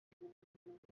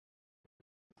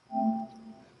Hey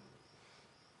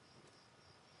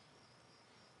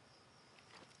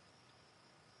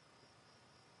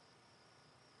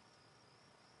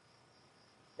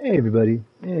everybody,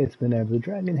 it's been Ever the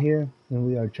Dragon here, and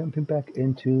we are jumping back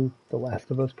into The Last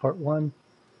of Us Part 1.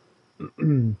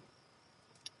 I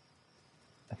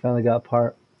finally got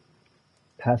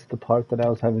past the part that I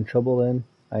was having trouble in.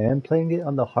 I am playing it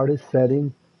on the hardest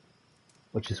setting,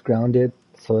 which is grounded,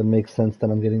 so it makes sense that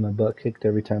I'm getting my butt kicked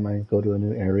every time I go to a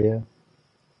new area.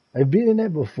 I've beaten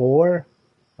it before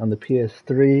on the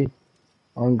PS3,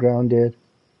 on grounded,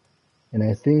 and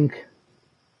I think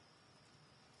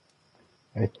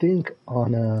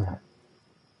on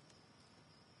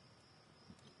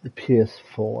the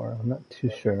PS4. I'm not too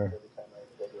sure.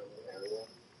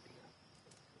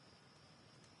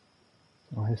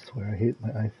 Oh, I swear I hate my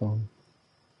iPhone.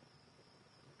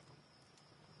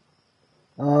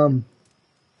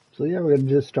 So yeah, we're gonna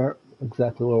just start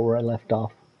exactly where I left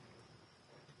off.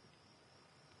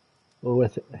 We're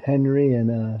with Henry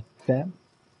and Sam,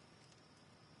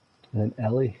 and then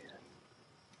Ellie.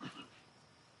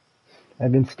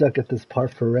 I've been stuck at this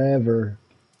part forever.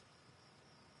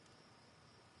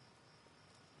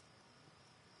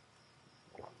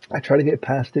 I tried to get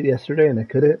past it yesterday and I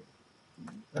couldn't.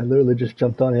 I literally just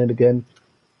jumped on it again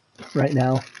right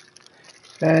now,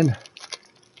 and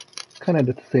kind of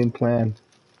did the same plan,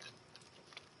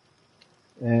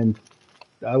 and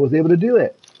I was able to do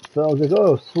it. So I was like,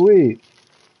 oh sweet.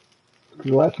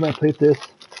 The last time I played this,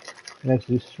 I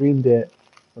actually streamed it,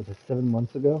 was it 7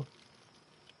 months ago?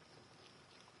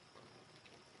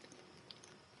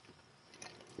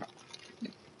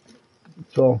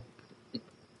 So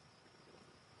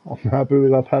I'm happy we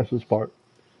got past this part.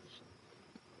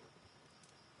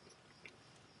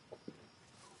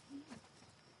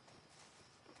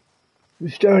 You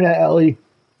staring at Ellie?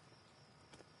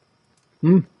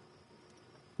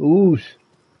 Ooh,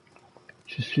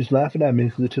 she's laughing at me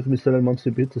because it took me 7 months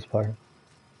to beat this part.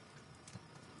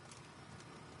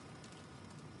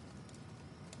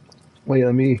 Wait,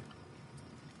 you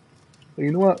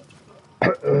know what?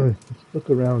 Let's look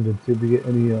around and see if we get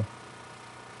any,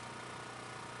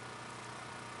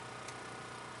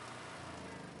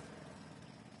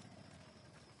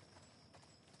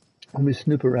 let me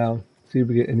snoop around, see if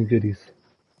we get any goodies.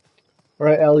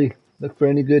 Alright, Ellie, look for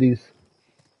any goodies.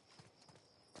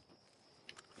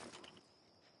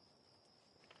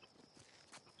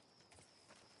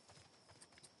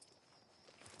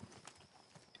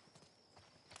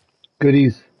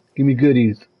 Goodies. Give me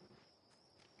goodies.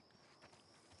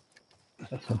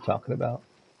 That's what I'm talking about.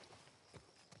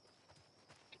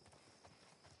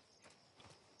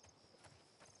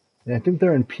 And I think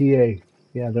they're in PA.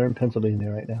 Yeah, they're in Pennsylvania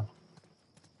right now.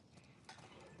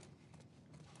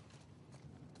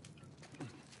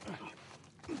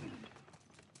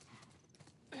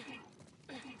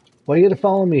 Why you gotta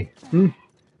follow me?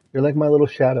 You're like my little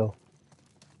shadow.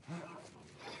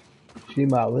 She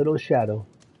my little shadow.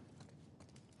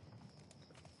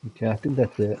 Okay, I think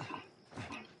that's it.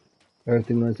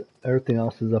 Everything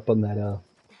else is up on that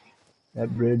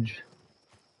bridge.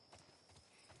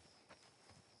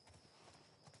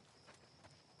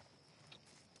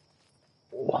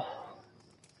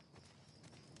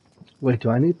 Wait, do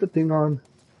I need the thing on?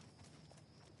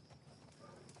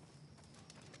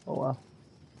 Oh wow.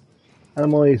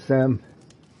 I'm only Sam.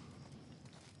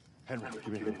 Henry, give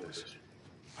me a hand with this.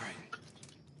 All right,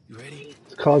 you ready?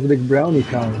 It's cosmic brownie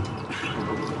time. All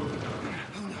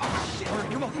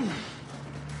right, come on.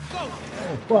 Go!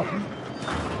 Oh fuck.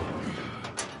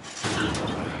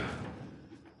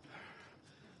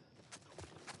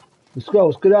 Let's go,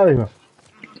 let's get out of here.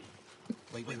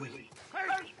 Wait. Hey,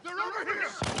 they're over here!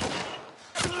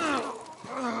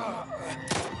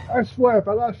 I swear, if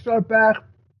I gotta start back,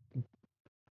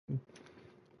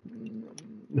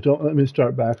 don't let me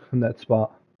start back from that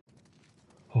spot.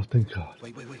 Oh, thank God.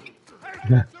 Wait. Hey,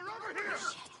 Yeah. they're over here!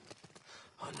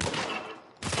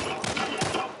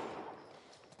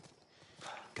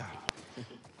 Got him.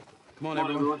 Come on,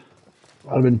 everyone.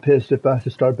 I'd have been pissed if I had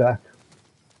to start back.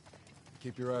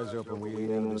 Keep your eyes open. We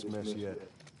ain't out of this mess yet.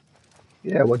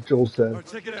 Yeah, what Joel said. All right,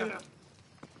 check it out.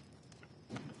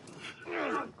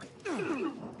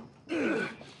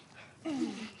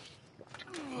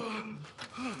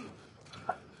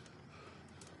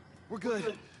 We're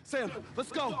good. Sam,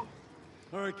 let's go.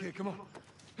 All right, kid, come on.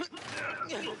 There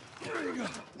you go.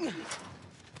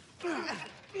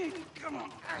 Come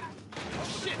on. Oh,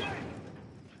 shit.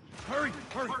 Hurry.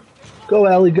 Go,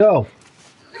 Ellie, go.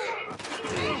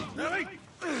 Ellie!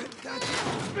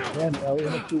 Damn, Ellie,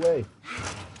 how much you weigh?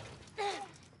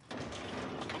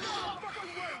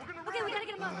 Okay, we gotta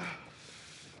get him up.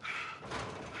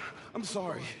 I'm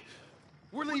sorry.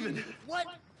 We're leaving. What?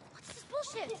 What's this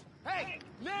bullshit? Hey,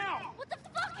 now! What the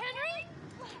fuck, Henry?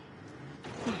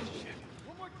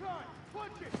 One more time.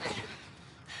 Punch it.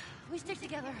 We stick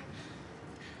together.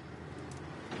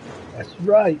 That's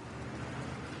right.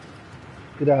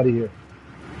 Get out of here.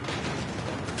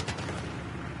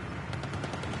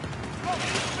 Oh,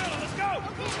 let's go.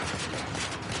 Okay.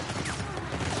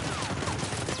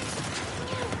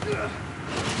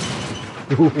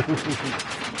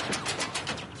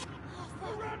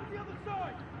 Around to the other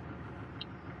side.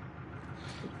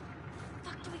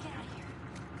 Fuck, do we get out of here?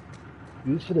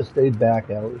 You should have stayed back,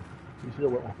 Ellie. You should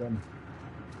have went with them.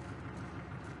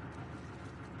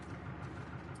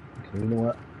 Okay, you know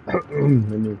what?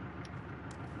 Let me...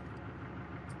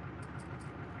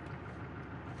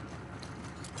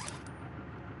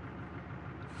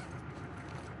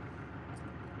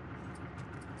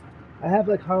 I have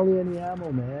like hardly any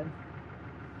ammo, man.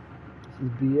 This is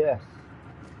BS.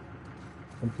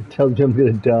 Something tells me I'm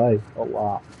gonna die a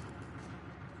lot.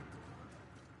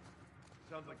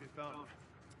 Sounds like they found him.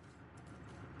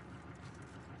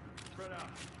 Spread out.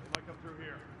 They might come through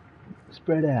here.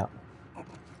 Spread out.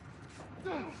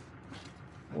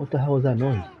 What the hell was that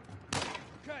noise?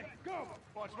 Okay, go.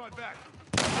 Watch my back.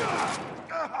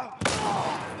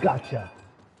 Gotcha.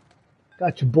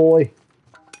 Gotcha, boy.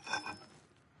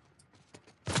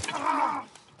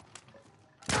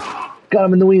 Got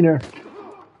him in the wiener.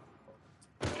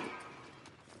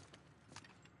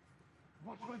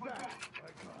 Watch my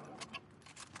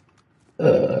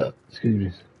back. Excuse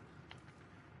me.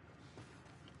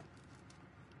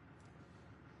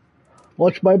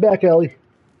 Watch my back, Ellie.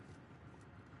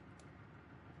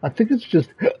 I think it's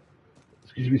just...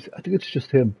 Excuse me. I think it's just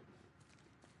him.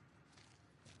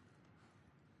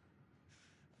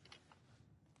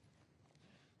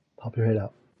 Pop your head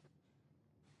out.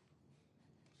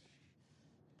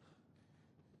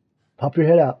 Pop your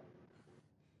head out.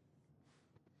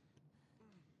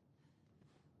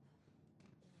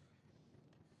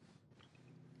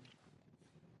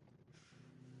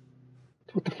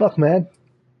 What the fuck, man?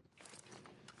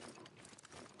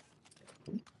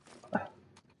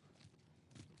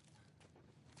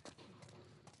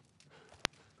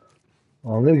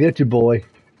 Well, I'm gonna get you, boy.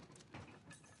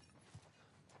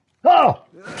 Oh!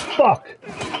 Fuck!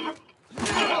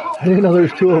 I didn't know there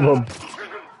was two of them.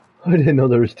 I didn't know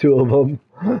there was two of them.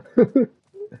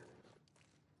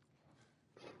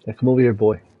 Yeah, come over here,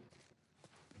 boy.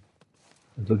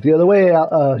 Let's look the other way,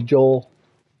 Joel.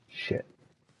 Shit.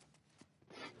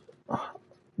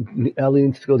 Ellie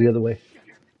needs to go the other way.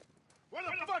 Where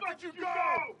the fuck did you go?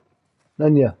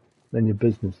 None ya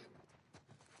business.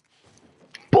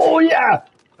 Boy, yeah!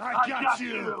 I got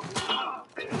you.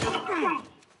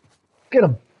 Get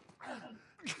him!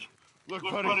 Look,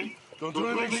 buddy. Don't do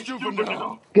anything stupid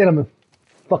now. Get him and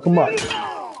fuck him up.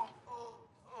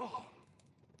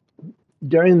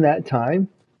 During that time,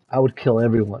 I would kill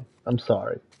everyone. I'm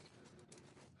sorry.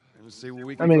 Let's see what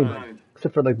we I can mean, find.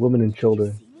 except for like women and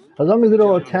children. As long as they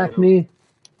don't attack me,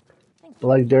 but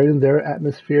like during their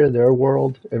atmosphere, their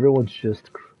world, everyone's just...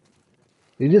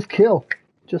 You just kill.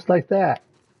 Just like that.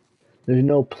 There's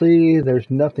no plea, there's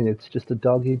nothing. It's just a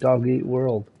dog-eat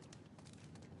world.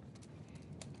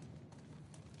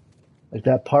 Like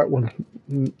that part when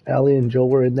Ellie and Joel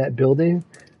were in that building,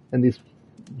 and these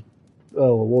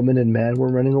woman and man were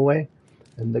running away,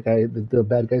 and the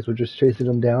bad guys were just chasing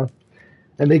them down,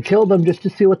 and they killed them just to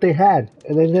see what they had,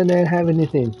 and they didn't have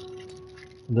anything.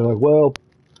 And they're like, well,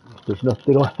 there's nothing.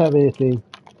 They don't have anything.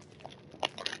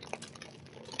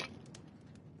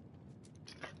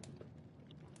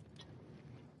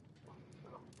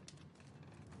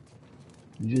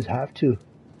 You just have to.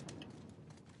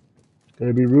 You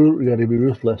gotta be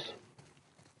ruthless.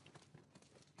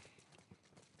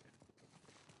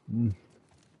 Let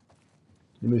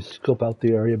me scope out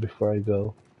the area before I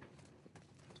go.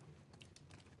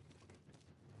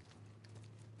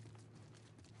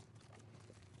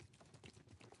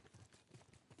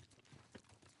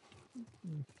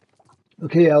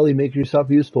 Okay, Ellie, make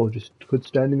yourself useful. Just quit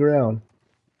standing around.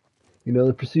 You know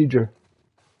the procedure.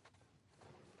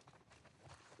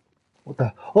 What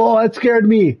the? Oh, that scared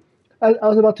me! I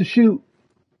was about to shoot.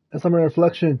 That's on my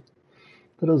reflection.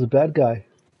 I thought it was a bad guy.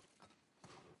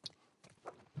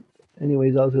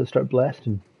 Anyways, I was gonna start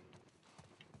blasting.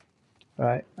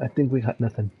 Alright, I think we got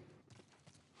nothing.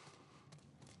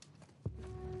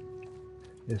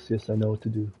 Yes, I know what to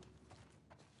do.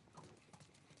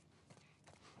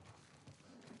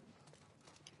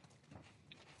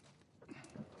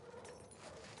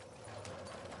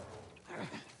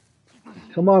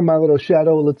 Come on, my little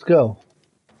shadow, let's go.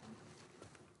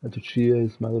 That's what she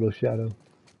is, my little shadow.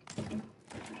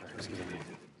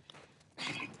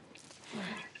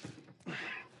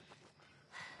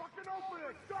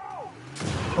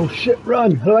 Oh shit,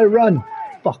 run! How do I run?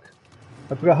 Fuck.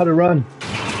 I forgot how to run.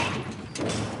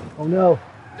 Oh no.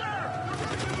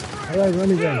 How do I run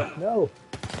again? No.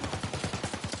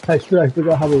 I swear I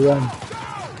forgot how to run.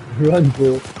 Run,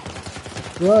 fool.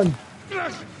 Run.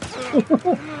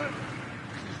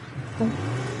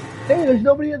 Hey, there's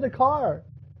nobody in the car.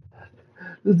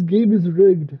 This game is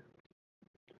rigged.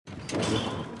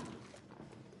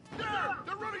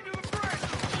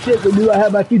 Shit, they knew I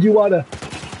had my Fijiwata.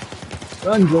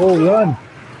 Run, Joel, run.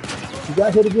 You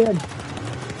got hit again.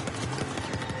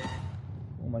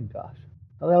 Oh my gosh.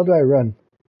 How the hell do I run?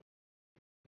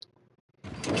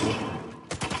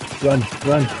 Run,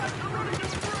 run.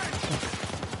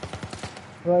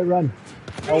 How do I run?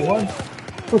 L1?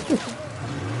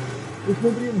 There's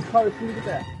nobody in the car. See, look at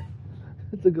that.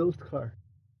 It's a ghost car.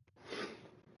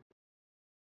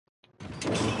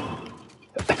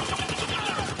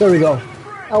 There we go.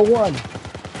 L1.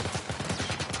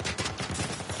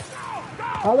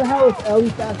 How the hell is Ellie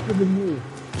faster than you?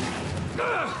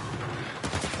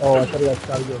 Oh, I thought I got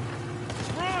shot again.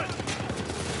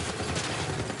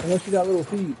 Unless you got little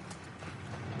feet.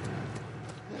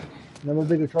 And I'm a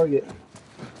bigger target.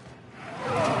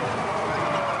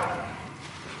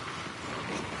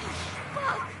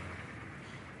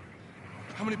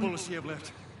 How many bullets do you have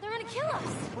left? They're gonna kill us.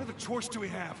 What other choice do we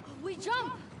have? We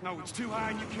jump. No, it's too high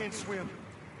and you can't swim.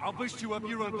 I'll boost you up,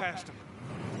 you run past them.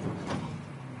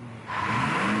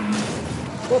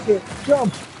 Fuck it,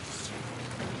 jump!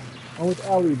 I'm with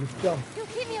Ellie, just jump. You'll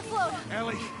keep me afloat.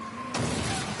 Ellie!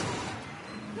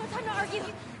 No time to argue.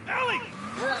 Ellie!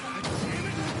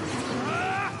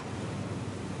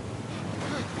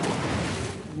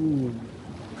 Ooh.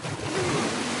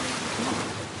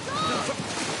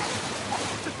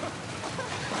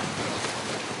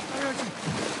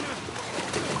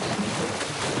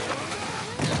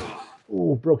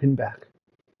 Ooh, broken back.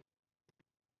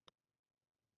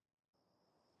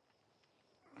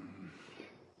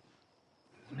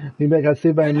 Maybe I got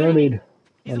saved by a mermaid.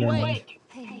 He's Oh, awake.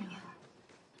 Hey, you.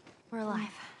 We're alive.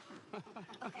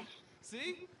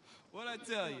 See? What'd I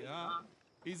tell you, huh?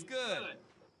 He's good.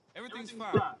 Everything's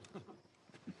fine.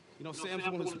 You know, Sam's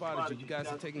the one who spotted you. You guys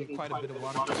are taking quite a bit of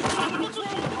water.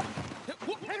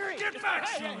 Henry! Get back,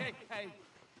 Hey.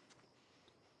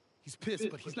 He's pissed,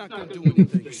 but he's not gonna do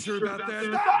anything. You sure about that?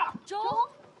 Stop! Joel?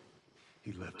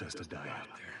 He left us to die out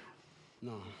there.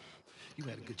 No. You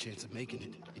had a good chance of making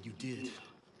it, and you did.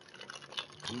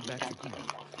 Coming back for you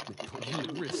would put you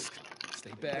at risk.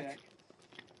 Stay back.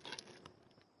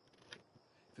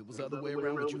 If it was the other way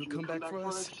around, would you have come back for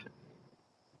us?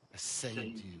 I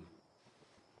saved you.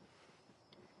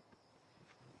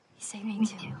 He saved me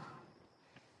too.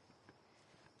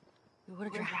 We would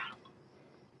have drowned.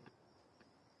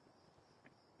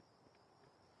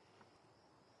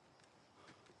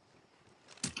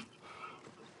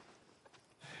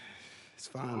 It's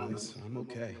fine, Liz. I'm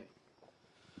okay.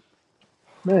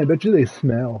 Man, I bet you they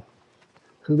smell.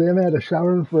 Because they haven't had a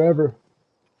shower in forever.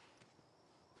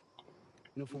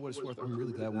 You know, for what it's worth, I'm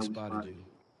really glad we spotted you.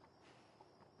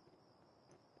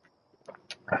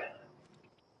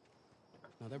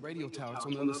 Now, that radio tower, it's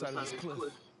on the other side of this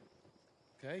cliff.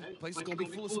 Okay? The place is gonna be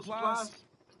full of supplies.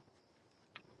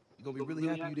 You're gonna be really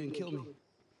happy you didn't kill me.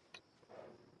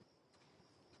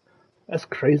 That's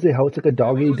crazy how it's like a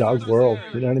dog-eat-dog world.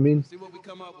 You know what I mean? See what we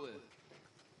come up with.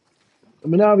 I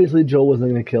mean, obviously Joel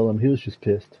wasn't going to kill him. He was just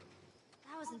pissed.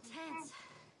 That was intense.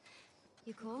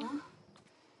 You cool?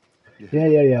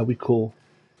 Yeah, we cool.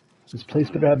 This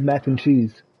place better have mac and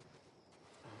cheese.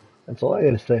 That's all I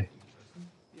gotta say.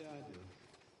 Yeah, I do.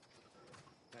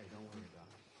 Hey, don't worry about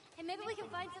it. Hey, maybe we can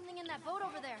find something in that boat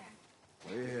over there.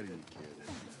 Way ahead of you, kid.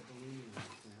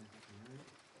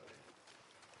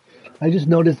 I just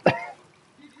noticed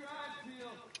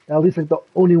Ellie's like the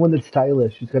only one that's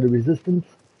stylish. She's got a Resistance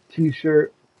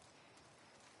t-shirt,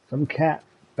 some cat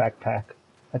backpack.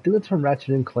 I think that's from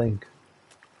Ratchet and Clank.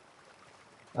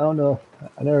 I don't know.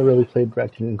 I never really played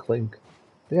Ratchet and Clank. I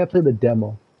think I played the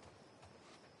demo.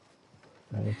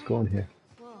 Alright, let's go in here.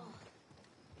 Whoa.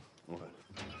 What?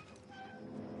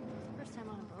 First time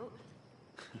on a boat.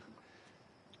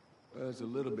 Well, it's a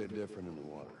little bit different in the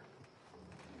water.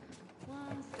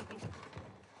 One second.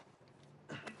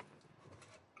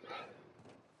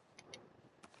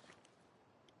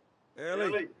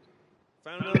 Ellie,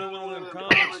 found another one of them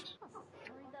comics. I'll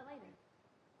read that later.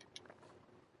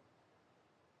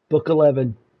 Book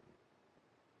 11.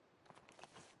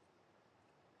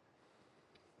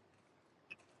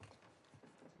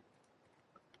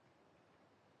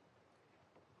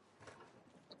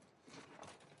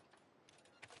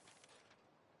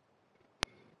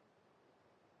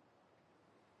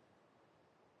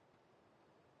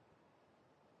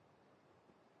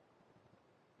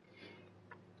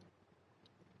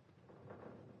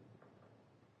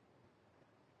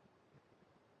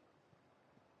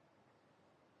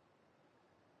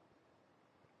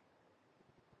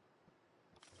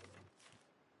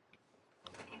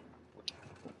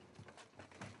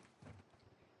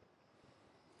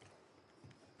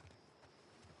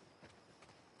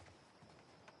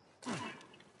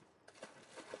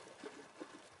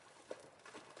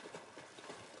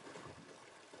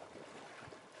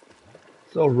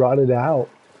 So rotted out.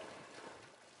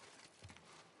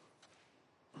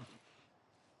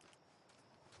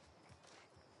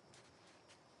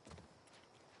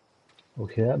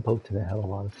 Okay, that boat didn't have a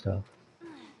lot of stuff.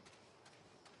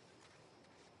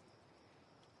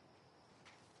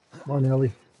 Come on,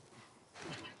 Ellie.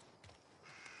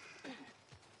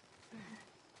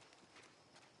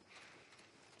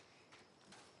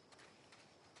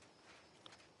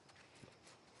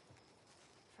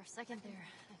 For a second there,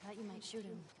 I thought you might shoot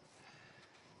him.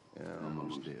 Yeah,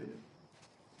 almost did.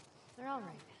 They're all right.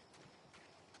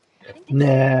 I think they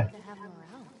Nah, just wanted to have him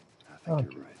around. I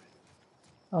think you're right.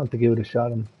 I don't think he would have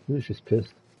shot him. He was just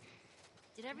pissed.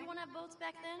 Did everyone have boats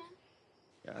back then?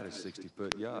 Yeah, I had a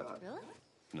 60-foot yacht. Really?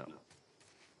 No.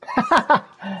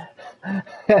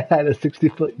 Had a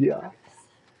 60-foot yacht.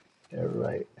 Yeah,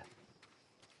 right.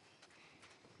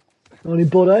 The only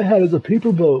boat I had is a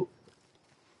paper boat.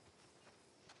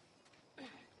 I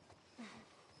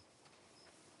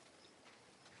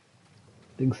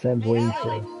think Sam's Hey, waiting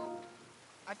Ellie. for us.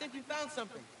 I think we found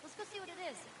something. Let's go see what it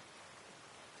is.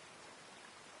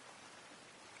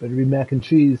 Better be mac and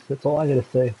cheese. That's all I gotta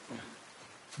say.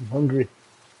 I'm hungry.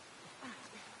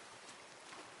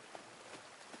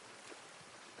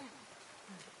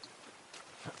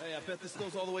 Hey, I bet this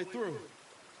goes all the way through.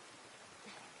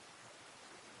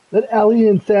 Let Ellie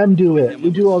and Sam do it. We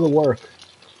do all the work.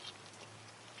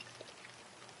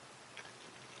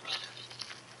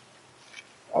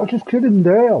 I was just kidding.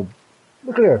 Damn.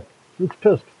 Look at her. She looks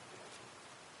pissed.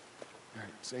 All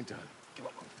right, same time. Come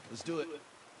on, let's do it.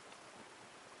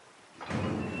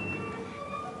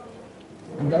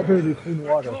 And that baby clean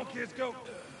water. Come on, kids, go.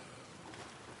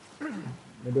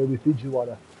 The baby feeds you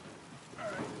water. All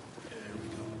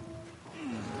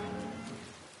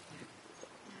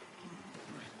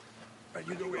right,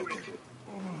 you go real quick.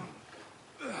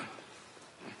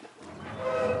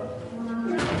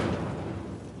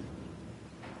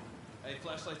 Hey,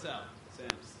 flashlights out. Sam,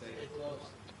 stay close.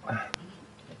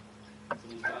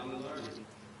 Someone's bound to learn.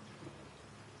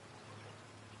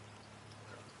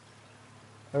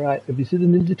 Alright, if you see the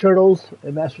Ninja Turtles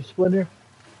and Master Splinter,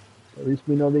 at least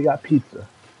we know they got pizza.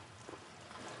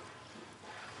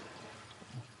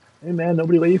 Hey man,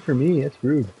 nobody waited for me. It's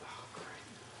rude.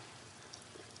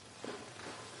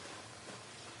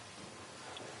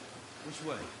 Which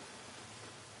way?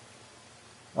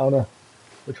 I don't know.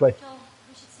 Which way? Joel,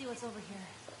 we should see what's over here.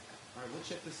 All right, we'll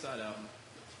check this side out.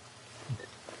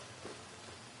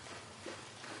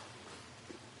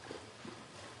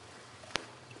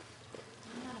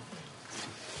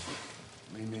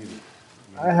 Me neither.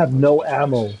 I have no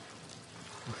ammo.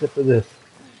 Except for this.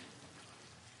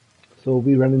 So if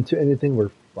we run into anything,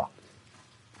 we're fucked.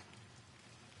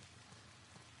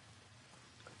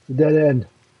 It's a dead end.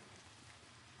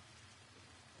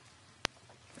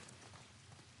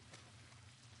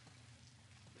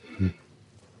 If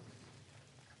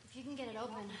you can get it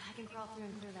open, I can crawl through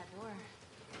and clear that door.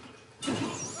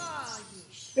 Ah,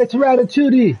 yeesh. It's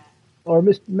Ratatouille! Or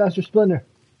Master Splinter.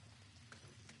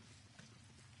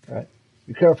 Alright,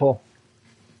 be careful.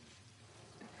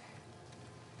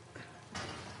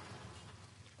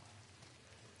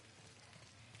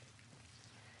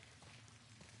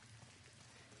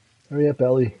 Hurry up,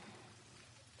 Ellie.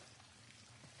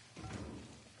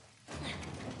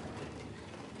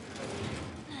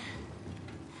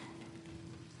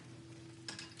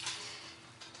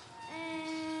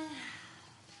 And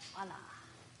voila.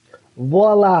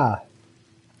 Voila!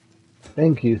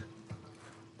 Thank you.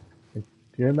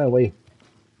 You're in my way. Do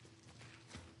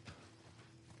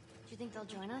you think they'll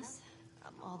join us?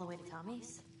 All the way to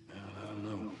Tommy's? I don't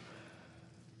know.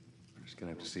 We're just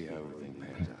gonna have to see how everything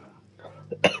pans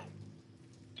out.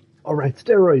 Alright,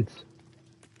 steroids.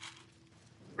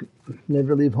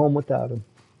 Never leave home without them.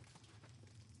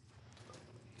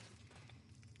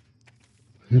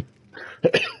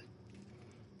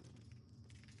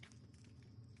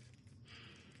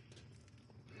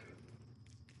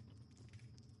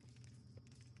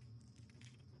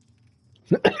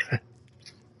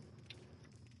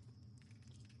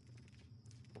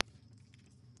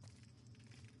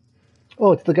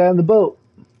 Oh, it's the guy on the boat.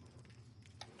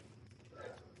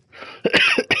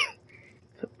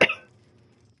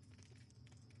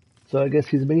 So I guess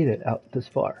he's made it out this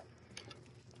far.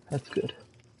 That's good.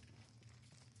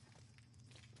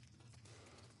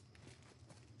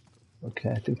 Okay,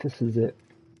 I think this is it.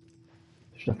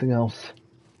 There's nothing else.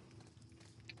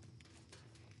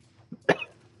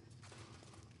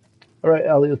 Alright,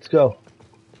 Ellie, let's go.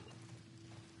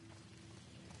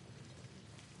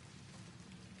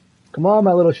 Come on,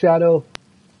 my little shadow.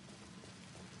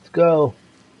 Let's go.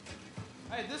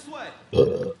 Hey, this way.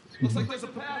 Excuse Looks like there's a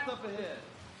path up ahead.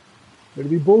 Better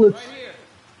be bullets. Right here.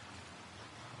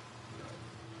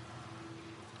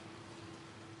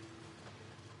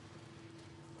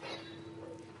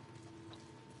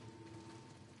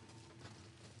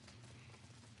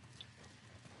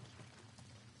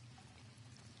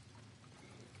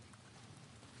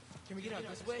 Can we get out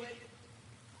this way?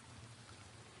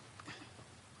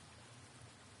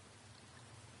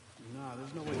 Nah,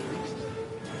 there's no way through this thing.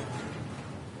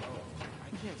 I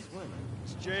can't swim.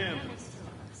 It's jammed.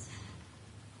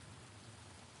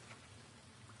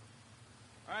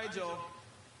 All right, Joel.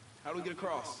 How do we get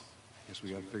across? Guess we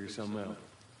gotta figure something out.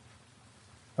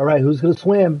 All right, who's gonna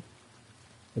swim?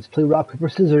 Let's play rock paper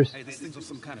scissors. Hey, this thing's on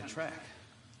some kind of track.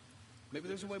 Maybe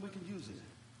there's a way we can use it.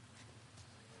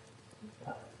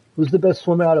 Who's the best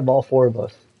swimmer out of all four of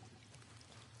us?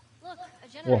 Look, a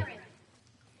generator. Whoa.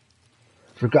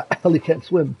 Forgot Ellie can't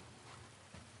swim.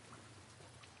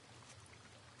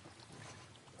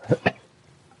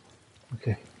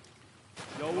 Okay.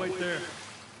 Y'all wait there.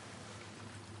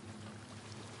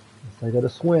 Guess I gotta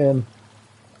swim.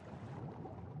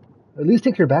 At least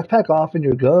take your backpack off and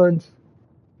your guns.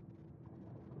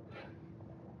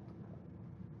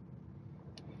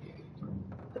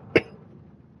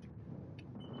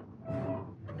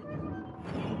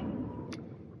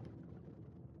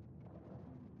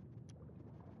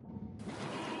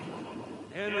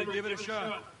 Henry, give it a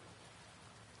shot.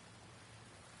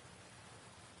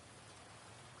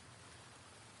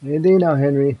 Anything now,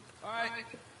 Henry. All right.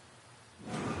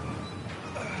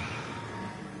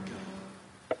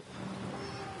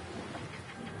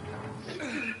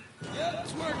 Yep,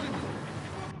 it's working.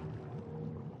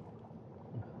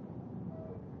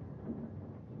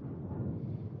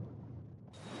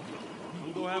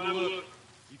 I'm gonna have a look.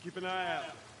 You keep an eye out.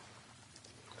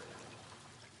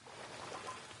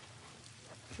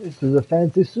 This is a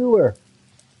fancy sewer.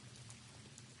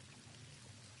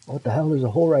 What the hell? There's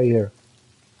a hole right here.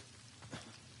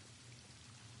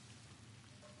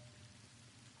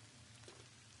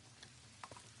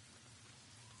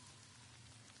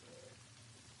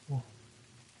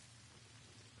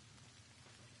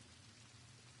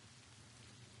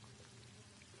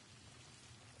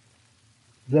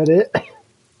 Is that it?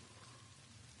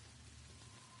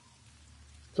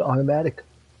 It's automatic.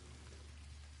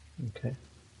 Okay.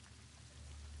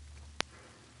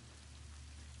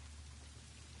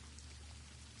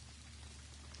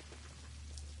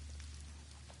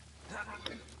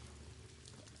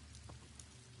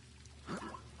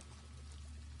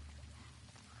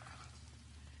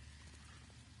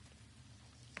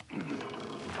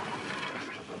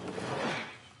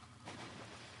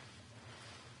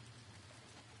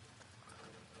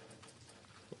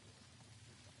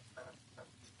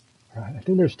 Alright, I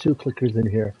think there's 2 clickers in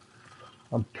here.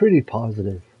 I'm pretty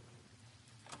positive.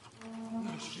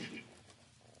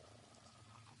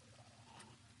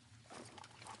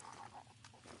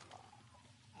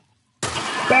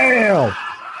 BAM!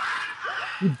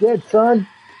 You dead, son.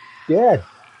 Dead.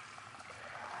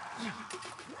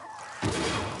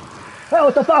 Hey,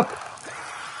 what the fuck?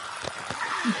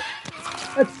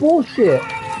 That's bullshit.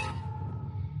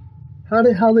 How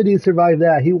the hell did he survive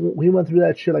that? He went through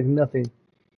that shit like nothing.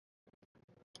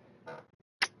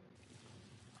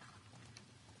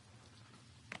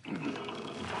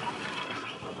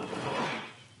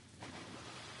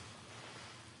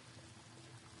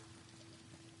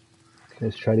 Okay,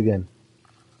 let's try it again.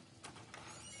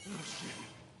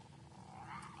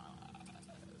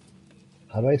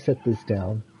 How do I set this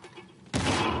down?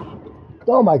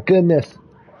 Oh my goodness.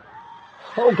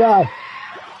 Oh god.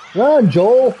 Run,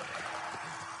 Joel.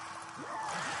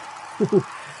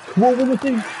 Come over the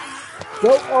thing.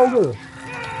 Go over.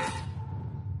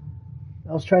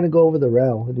 I was trying to go over the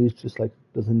rail and he's just like,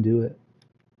 doesn't do it.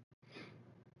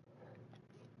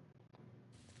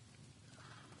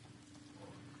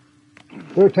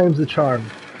 Third time's the charm.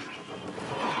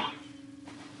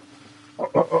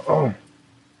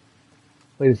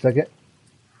 Wait a second.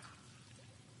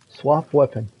 Swap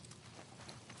weapon.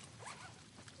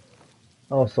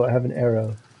 Oh, so I have an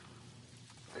arrow.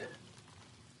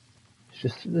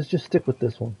 Let's just stick with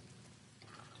this one.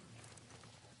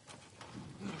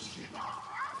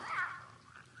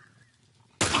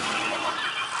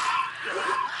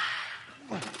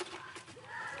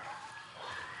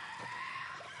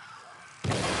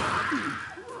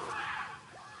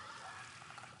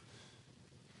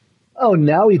 Oh,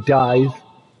 now he dies.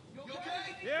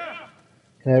 Yeah.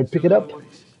 Can I pick it up?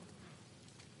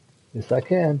 Yes, I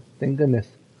can. Thank goodness.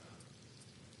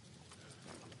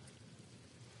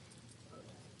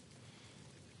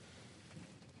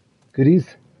 Goodies.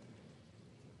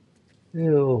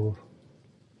 Ew.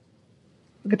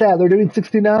 Look at that, they're doing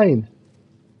 69.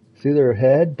 See their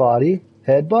head, body,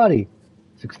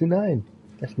 69.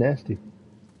 That's nasty.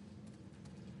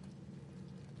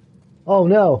 Oh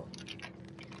no.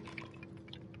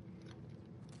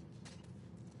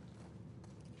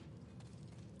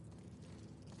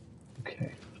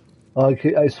 Okay.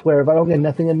 Okay, I swear, if I don't get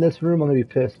nothing in this room, I'm gonna be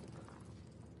pissed.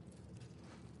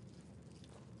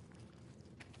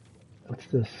 What's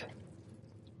this?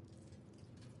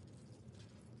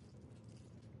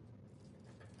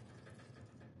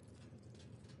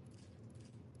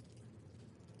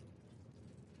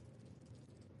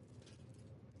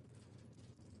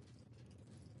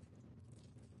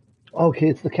 Okay,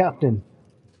 it's the captain.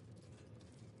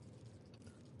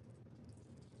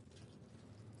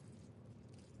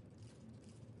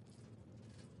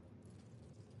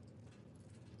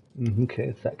 Okay,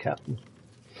 it's that captain.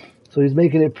 So he's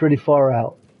making it pretty far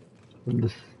out from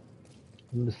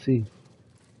the sea.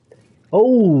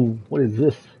 Oh, what is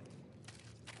this?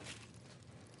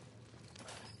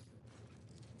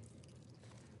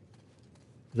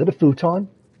 Is it a futon?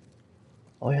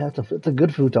 Oh yeah, it's a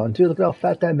good futon too. Look at how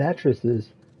fat that mattress is.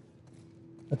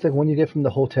 That's like one you get from the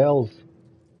hotels.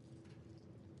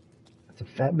 It's a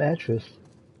fat mattress.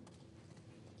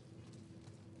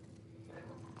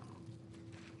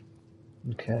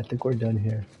 Okay, I think we're done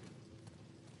here.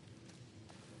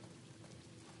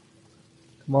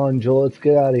 Come on, Joel, let's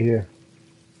get out of here.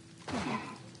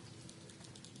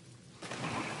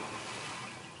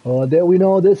 Oh, there we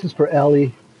know this is for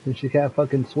Ellie, since she can't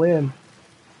fucking swim.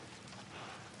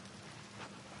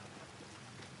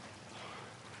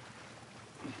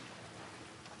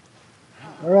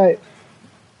 Alright.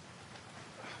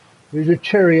 Here's your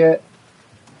chariot.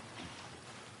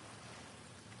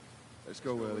 Let's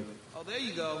go, Ellie. Oh, there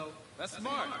you go. That's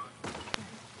smart.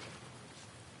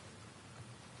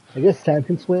 I guess Sam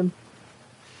can swim.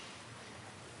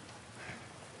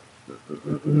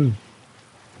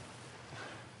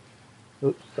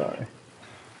 Oops, sorry.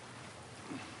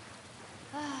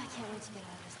 I can't wait to get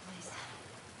out of this place.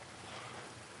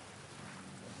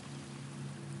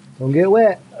 Don't get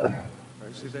wet. All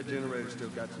right, see if that generator still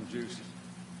got some juice.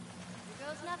 Here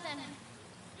goes nothing.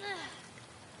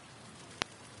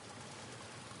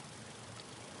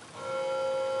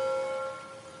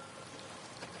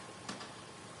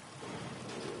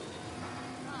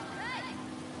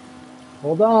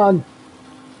 Hold on.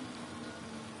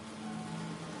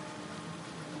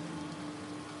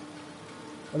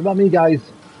 What about me, guys?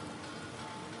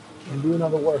 I'm doing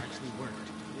other work. Actually worked.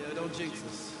 Yeah, don't jinx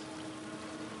us.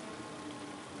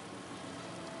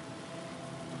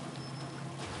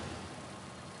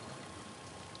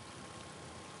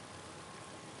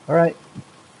 Alright.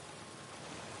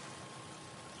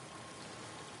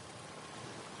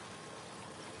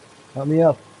 Help me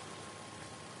up.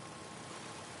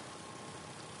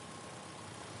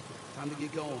 Time to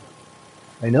get going.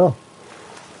 I know.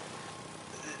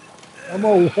 I'm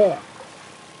all wet.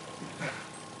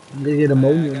 I'm gonna get I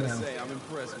ammonia gotta now. say, I'm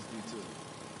impressed with you two.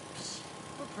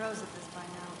 We're pros at this by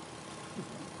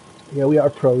now. Yeah, we are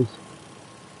pros.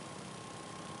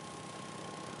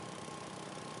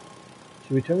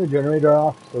 Should we turn the generator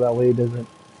off so that way it doesn't,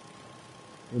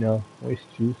 waste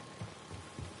juice?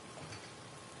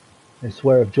 I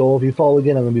swear, if you fall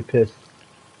again, I'm gonna be pissed.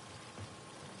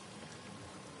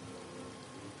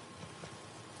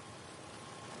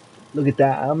 Look at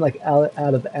that, I'm like out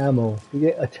of ammo. If you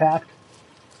get attacked,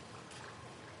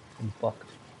 I'm fucked.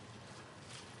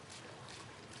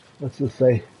 What's this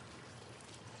say?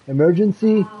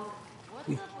 Emergency? Wow.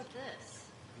 What's up with this?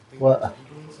 What?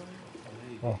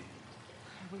 Maybe. Oh, Are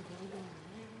we really going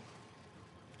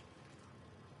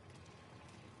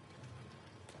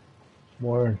in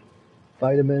more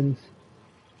vitamins.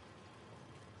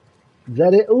 Is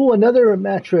that it? Ooh, another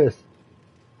mattress.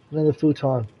 Another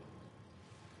futon.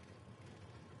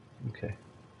 Okay.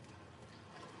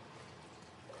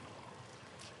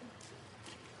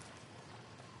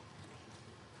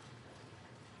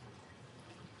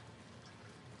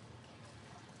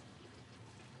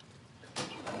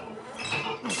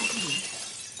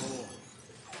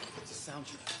 It's a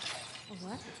soundtrack. there?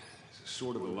 What? It's a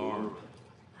sort of alarm.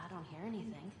 I don't hear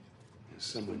anything.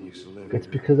 Someone used to live That's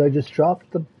here. because I just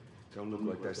dropped the Don't look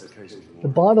like that's the case anymore. the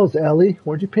bottles, Ellie.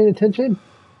 Weren't you paying attention?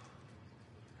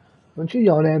 Don't you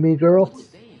yawn at me, girl.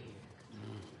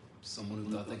 Someone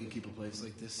who thought they could keep a place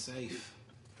like this safe.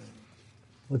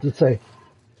 What's it say?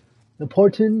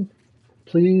 Important,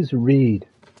 please read.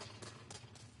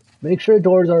 Make sure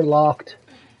doors are locked.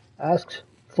 Asks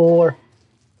for...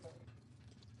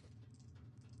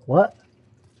 What?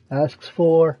 Asks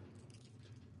for...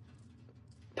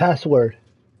 Password.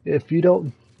 If you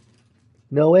don't...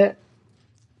 Know it?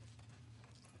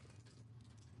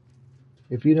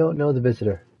 If you don't know the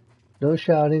visitor, no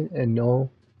shouting and no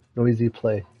noisy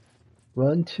play.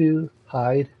 Run to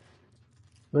hide.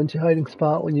 Run to hiding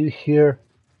spot when you hear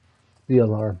the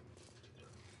alarm.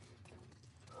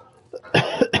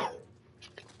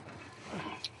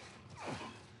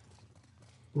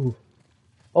 Ooh.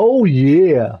 Oh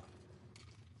yeah!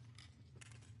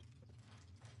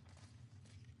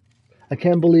 I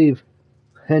can't believe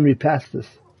Henry passed this.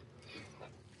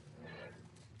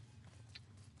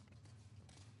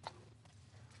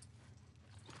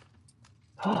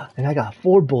 And I got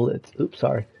 4 bullets. Oops,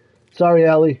 sorry. Sorry,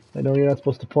 Ellie. I know you're not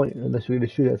supposed to point unless you're going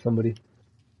to shoot at somebody.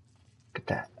 Look at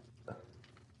that.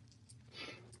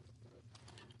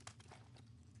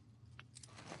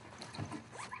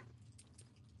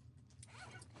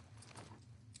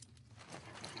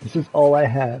 This is all I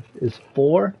have, is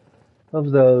 4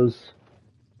 of those.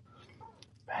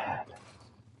 Man,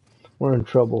 we're in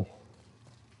trouble.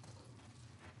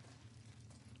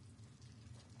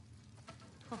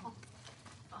 Oh,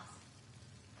 awesome.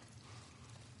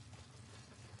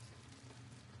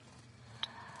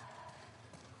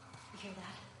 You hear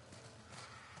that?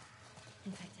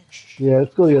 Infected. Yeah,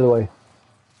 let's go the other way.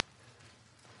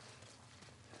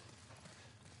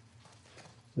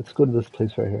 Let's go to this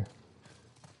place right here.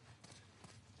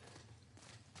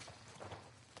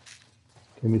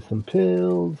 Give me some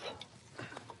pills.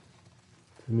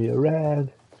 Give me a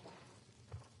rag.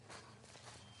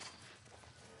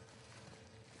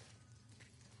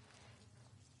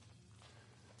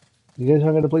 You guys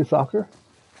aren't going to play soccer?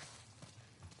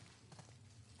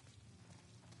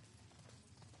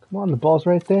 Come on, the ball's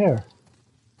right there.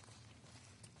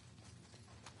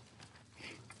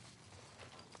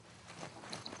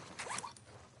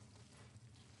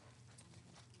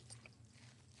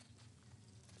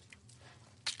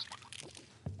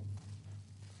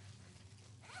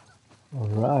 All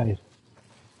right.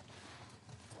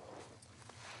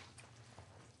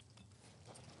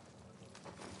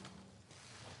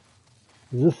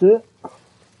 Is this it? I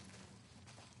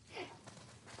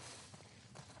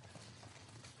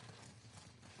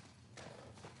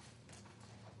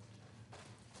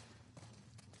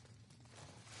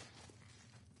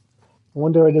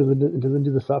wonder why it doesn't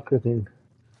do the soccer thing.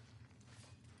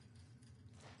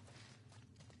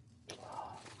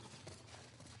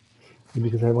 Maybe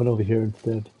because I went over here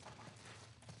instead.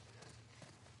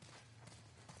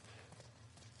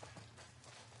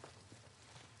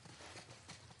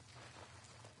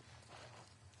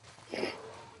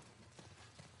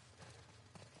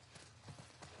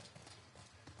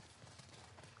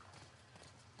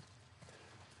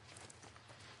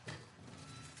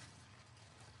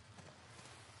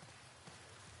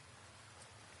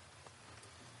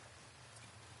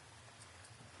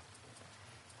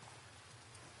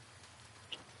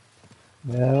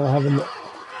 Yeah, I don't have enough.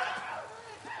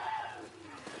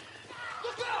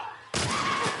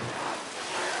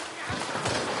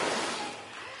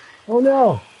 Oh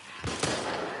no!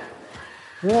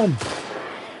 Run!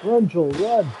 Run, Joel,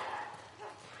 run!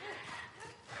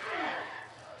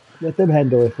 Let them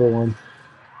handle it for once.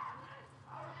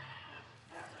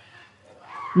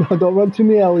 No, don't run to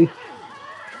me, Ellie.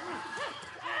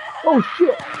 Oh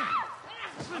shit!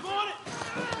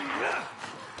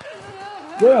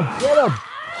 Get him! Get him!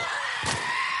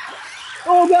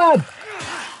 Oh god!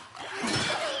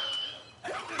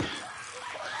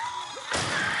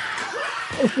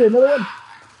 Oh shit, another one!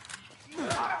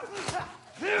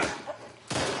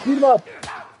 Beat him up!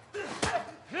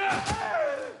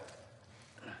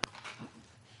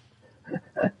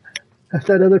 That's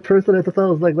that other person. I thought that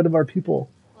was like one of our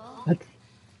people. Well, That's...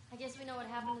 I guess we know what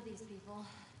happened to these people.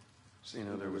 Seeing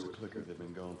how there was a clicker that'd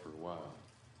been gone for a while.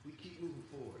 We keep moving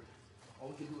forward. All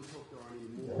we can do is hope there aren't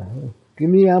any more. Give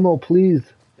me ammo, please.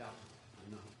 Doubtful,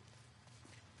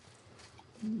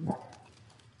 I know.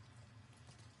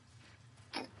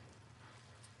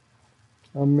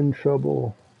 I'm in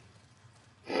trouble.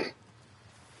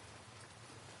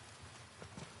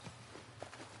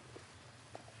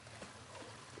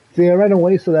 See, I ran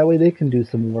away so that way they can do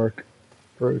some work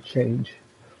for a change.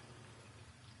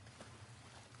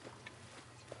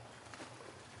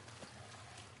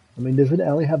 I mean, doesn't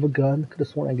Ellie have a gun? Could have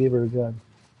sworn I gave her a gun.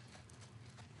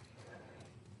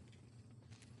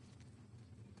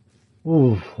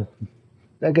 Ooh,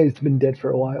 that guy's been dead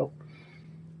for a while.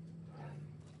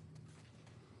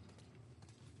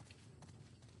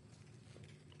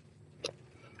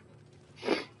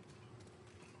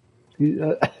 He,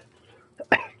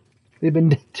 they've been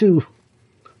dead too.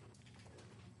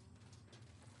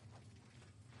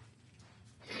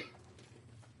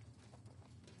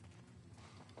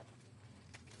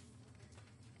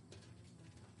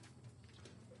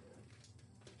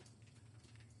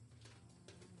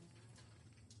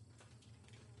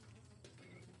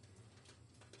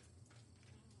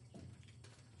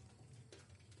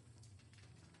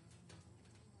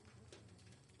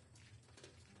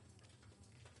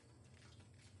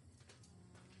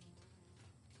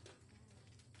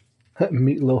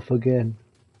 Meatloaf again.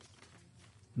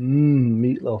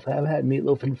 Meatloaf. I haven't had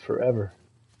meatloaf in forever.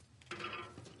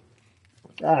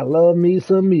 I love me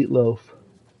some meatloaf.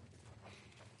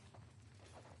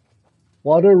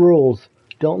 Water rules.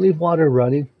 Don't leave water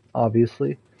running,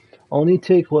 obviously. Only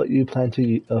take what you plan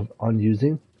to on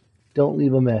using. Don't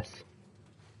leave a mess.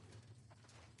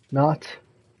 Not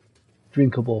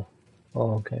drinkable.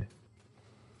 Oh, okay.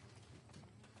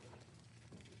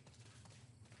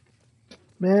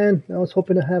 Man, I was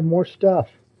hoping to have more stuff.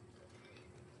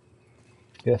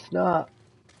 Guess not.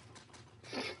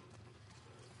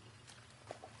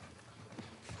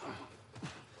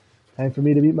 Time for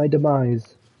me to meet my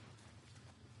demise.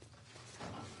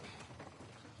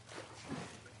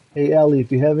 Hey Ellie,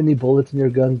 if you have any bullets in your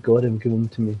gun, go ahead and give them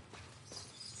to me.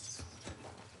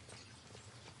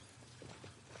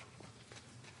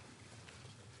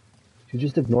 She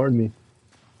just ignored me.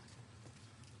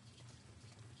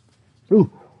 Ooh!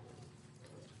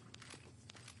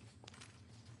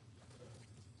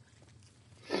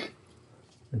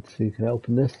 Let's see, can I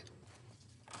open this?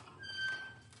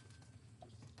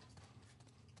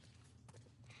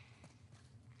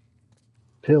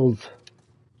 Pills.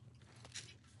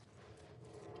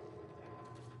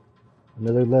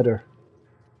 Another letter.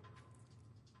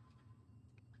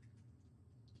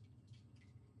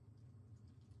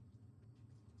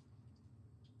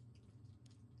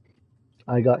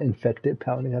 I got infected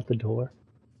pounding at the door.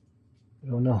 I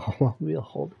don't know how long we'll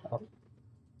hold out.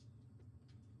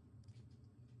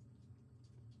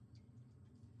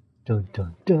 Dun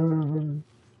dun dun.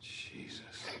 Jesus.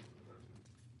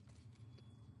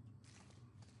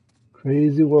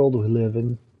 Crazy world we live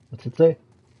in. What's it say?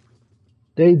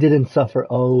 They didn't suffer.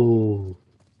 Oh.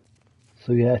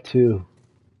 So you had to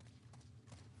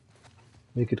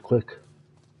make it quick.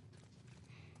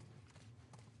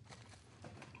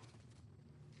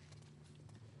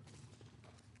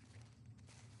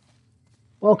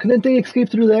 Well, couldn't they escape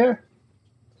through there?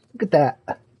 Look at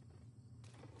that.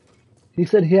 He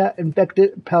said he had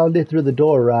infected, pounded through the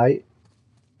door, right?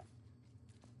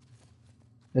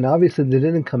 And obviously they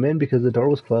didn't come in because the door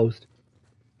was closed.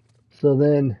 So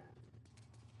then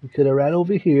we could have ran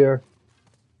over here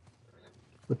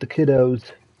with the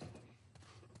kiddos.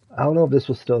 I don't know if this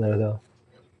was still there though.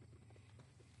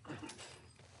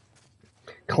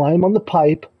 Climb on the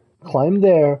pipe, climb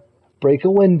there, break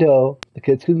a window. The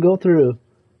kids can go through.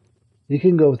 You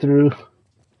can go through.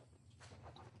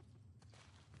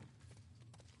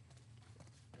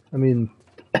 I mean,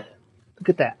 look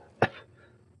at that.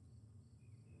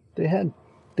 They had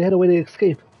a way to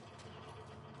escape.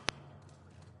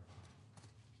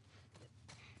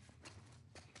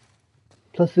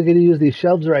 Plus they're gonna use these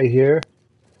shelves right here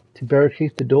to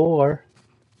barricade the door.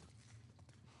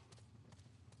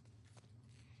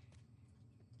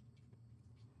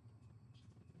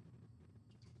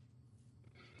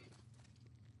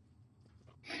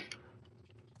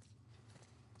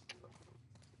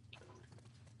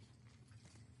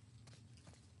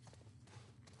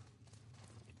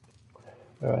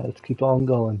 Alright, let's keep on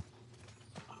going.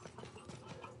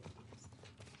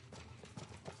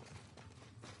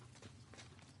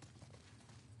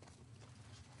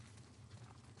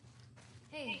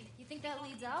 Hey, you think that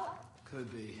leads out?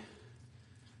 Could be.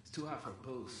 It's too hot for a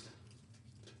boost.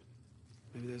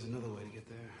 Maybe there's another way to get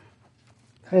there.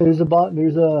 Hey, there's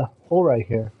a hole right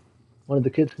here. One of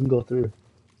the kids can go through.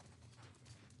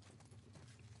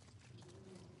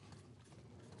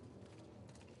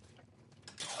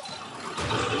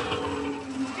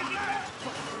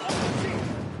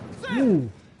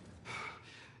 Ooh.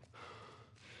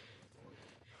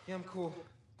 Yeah, I'm cool.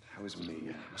 That was me.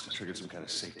 Must have triggered some kind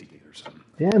of safety gate or something.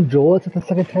 Damn, Joel, it's the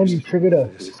second time you triggered a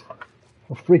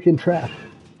freaking trap.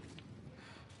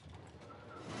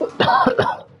 So,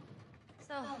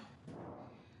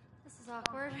 this is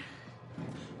awkward.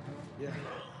 Yeah,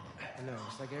 I know.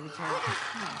 It's like every time.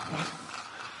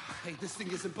 Hey, this thing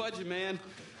isn't budging, man.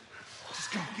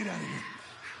 Just go. Get out of here.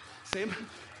 Sam,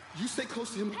 you stay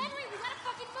close to him. Henry, we gotta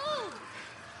fucking move!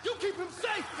 You keep him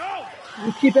safe. Go!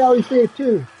 You keep Ellie safe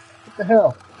too. What the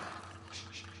hell?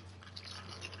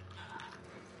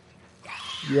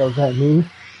 Yells at me. What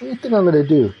do you think I'm gonna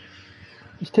do?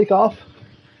 Just take off?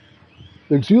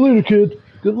 Like, see you later, kid.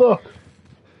 Good luck.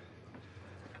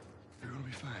 You're gonna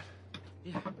be fine.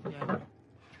 Yeah, I know.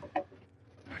 All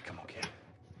right, come on, kid.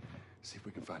 See if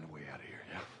we can find a way out of here,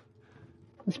 yeah?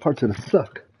 This part's gonna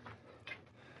suck.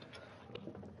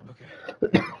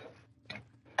 Okay.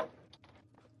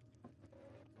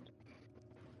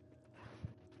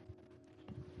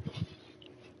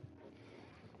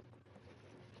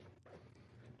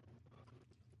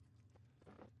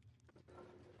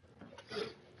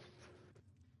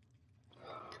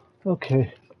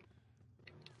 Okay.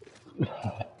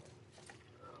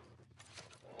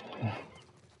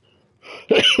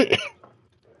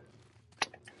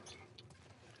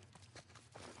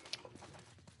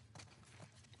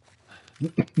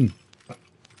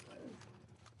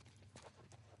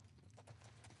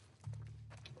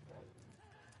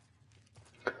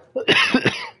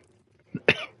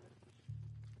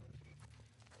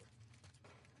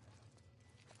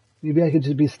 Maybe I could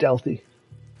just be stealthy.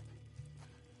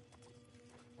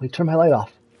 Wait, turn my light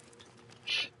off.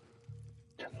 Shh.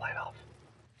 Turn the light off.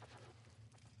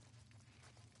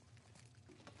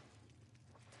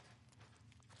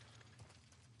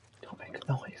 Don't make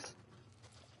a noise.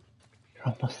 You're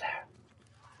almost there.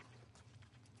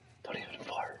 Don't even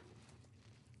fart.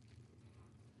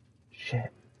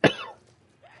 Shit.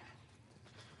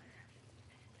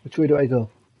 Which way do I go?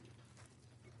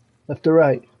 Left or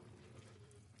right?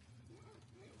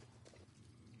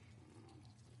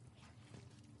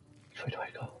 Which way do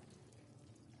I go?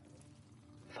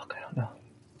 Fuck, I don't know.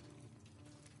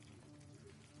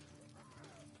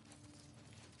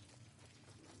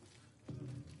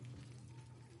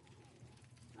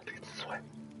 I think it's this way.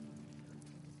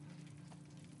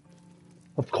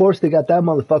 Of course they got that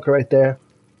motherfucker right there.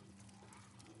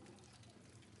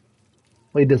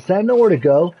 Wait, does Sam know where to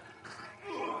go?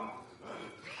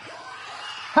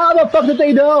 How the fuck did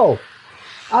they know?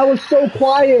 I was so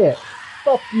quiet.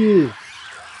 Fuck you.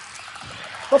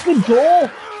 Fucking Joel.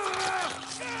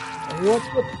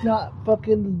 What's not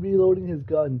fucking reloading his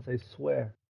guns, I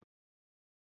swear.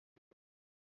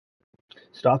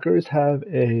 Stalkers have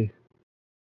a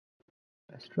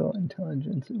astral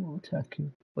intelligence and will attack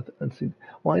you with unseen.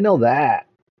 Well, I know that.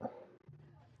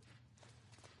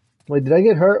 Wait, did I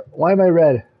get hurt? Why am I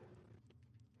red?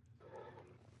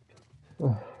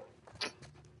 Oh.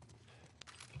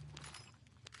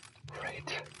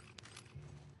 Great.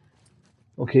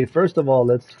 Okay, first of all,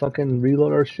 let's fucking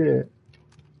reload our shit.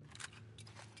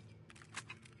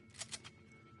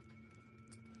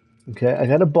 Okay, I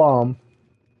got a bomb.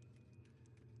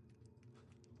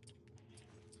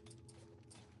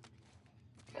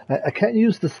 I can't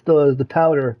use the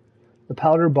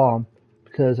powder bomb,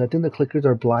 because I think the clickers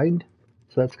are blind,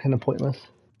 so that's kind of pointless.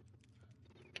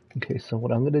 Okay, so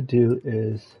what I'm gonna do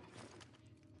is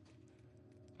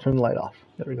turn the light off.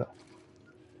 There we go.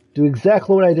 Do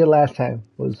exactly what I did last time,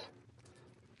 was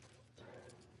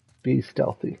be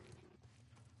stealthy.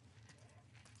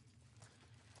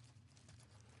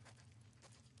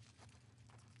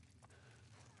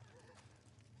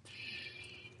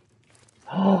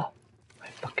 Oh, my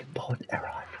fucking bow and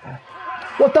arrow.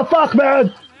 What the fuck,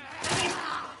 man?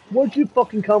 Where'd you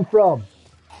fucking come from?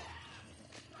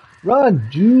 Run,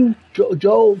 Joel,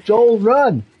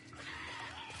 run!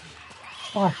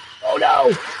 Oh, oh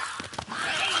no!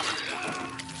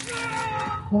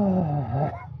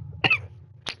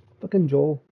 Fucking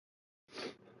Joel.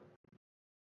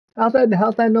 How's that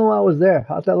know I was there?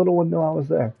 How's that little one know I was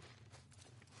there?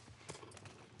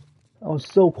 I was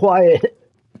so quiet.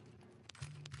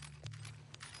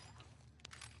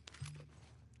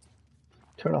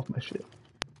 Turn off my shit.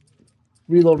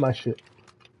 Reload my shit.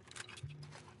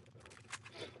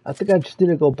 I think I just need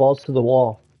to go balls to the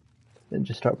wall and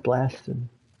just start blasting.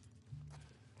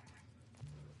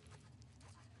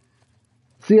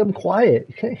 See, I'm quiet.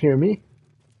 You can't hear me.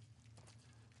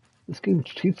 This game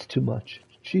cheats too much.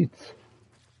 It cheats.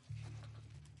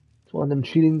 It's one of them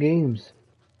cheating games.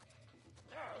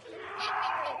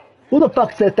 Who the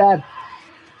fuck said that?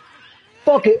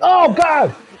 Fuck it. Oh,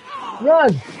 God!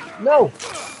 Run! No!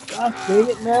 God dang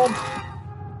it, man.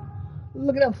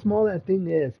 Look at how small that thing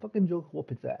is. Fucking Joe can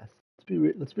whoop its ass.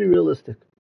 Let's be realistic.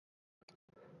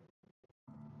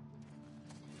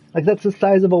 Like, that's the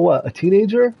size of a what? A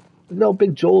teenager? Look at how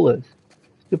big Joel is.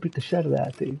 He'll beat the shit out of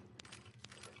that thing.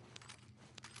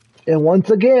 And once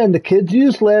again, the kid's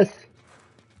useless.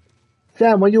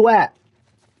 Sam, where you at?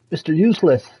 Mr.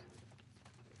 Useless.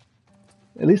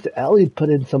 At least Ellie put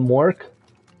in some work.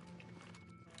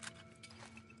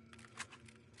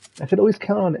 I could always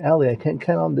count on Ellie. I can't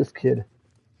count on this kid.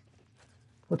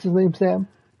 What's his name, Sam?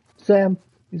 Sam?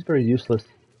 He's very useless.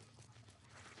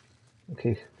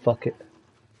 Okay, fuck it.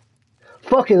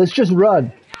 Fuck it, let's just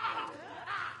run.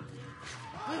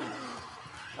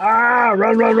 Ah,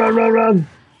 run.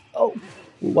 Oh,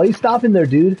 why are you stopping there,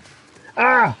 dude?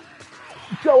 Ah!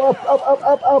 Go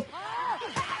up.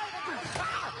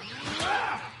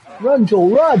 Run,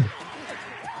 Joel, run!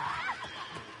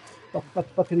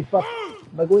 Fuckity fuck.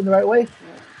 Am I going the right way?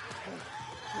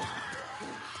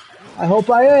 I hope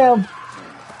I am.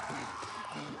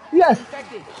 Yes!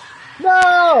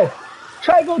 No!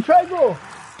 Triangle!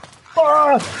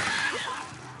 Fuck!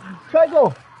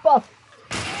 Triangle! Fuck!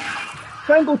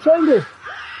 Triangle, triangle!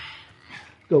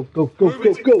 Go, go, go,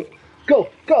 go, go! Go,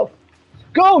 go!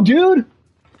 Go, dude!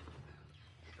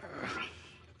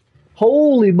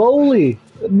 Holy moly!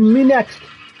 Me next!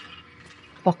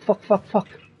 Fuck, fuck, fuck, fuck.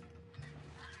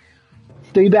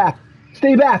 Stay back!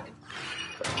 Stay back!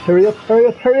 Hurry up, hurry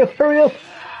up, hurry up, hurry up!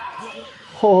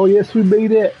 Oh, yes, we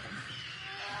made it!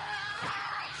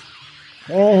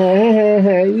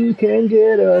 You can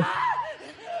get us!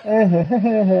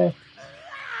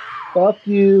 Fuck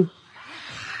you!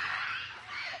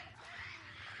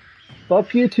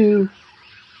 Fuck you too!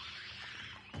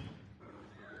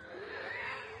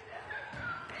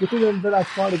 Good thing that I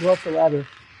smart to go up the ladder.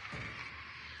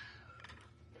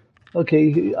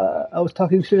 Okay, I was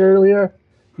talking shit earlier.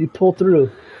 You pulled through.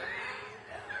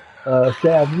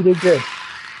 Sam, you did good.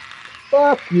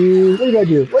 Fuck you! What are you gonna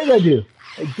do? What are you gonna do?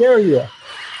 I dare you.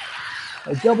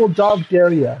 I double dog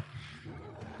dare you.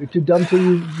 You're too dumb to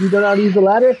you don't know how to use the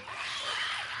ladder?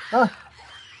 Huh?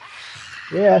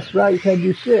 Yeah, that's right. You can't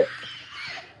do shit.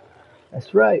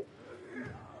 That's right.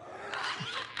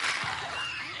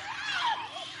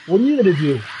 What are you gonna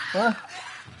do? Huh?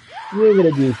 You ain't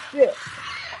gonna do shit.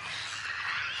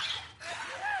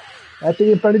 That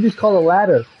thing in front of you is called a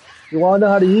ladder. You wanna know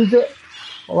how to use it?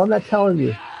 Well, I'm not telling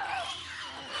you.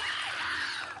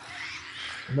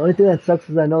 The only thing that sucks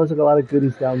is I know there's like a lot of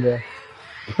goodies down there.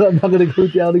 But I'm not gonna go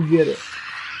down and get it.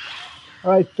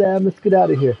 Alright, Sam, let's get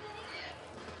out of here.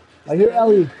 I hear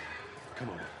Ellie. Come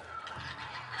on.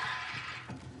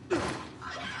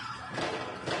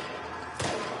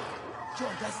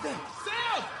 George, that's them.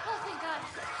 Sam! Oh, thank God.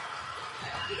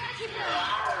 You gotta keep going.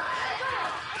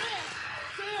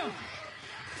 Sam!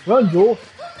 Run, Joel. So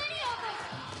many of them.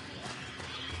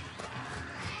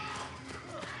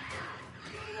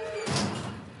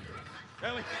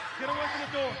 Ellie, get away from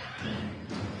the door.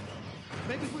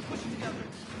 Maybe if we push it together.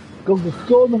 Go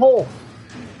in the hole.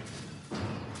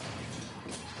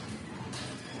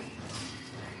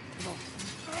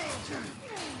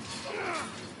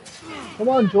 Come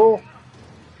on, Joel.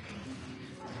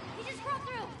 He just crawled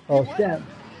through. Oh, Sam. Sam,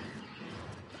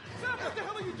 what the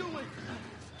hell are you doing?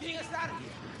 Getting us out of here.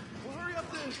 Well, hurry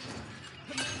up then.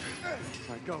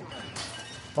 All right, go.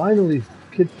 Finally,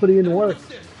 kid's putting in work.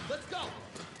 Let's go.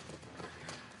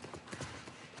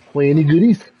 Wait, any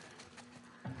goodies?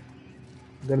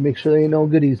 Gotta make sure there ain't no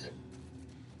goodies.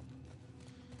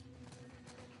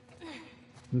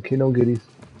 Okay, no goodies.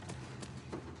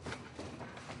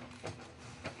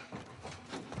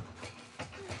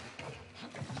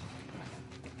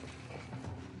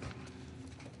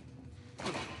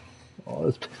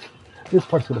 Oh, this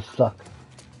part's gonna suck.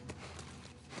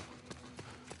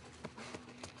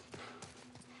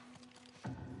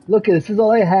 Look at this is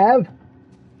all I have.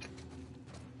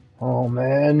 Oh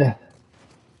man.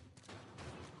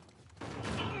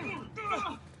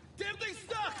 Damn thing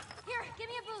stuck. Here, give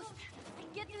me a boost. I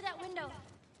can get through that window.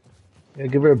 Yeah,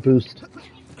 give her a boost.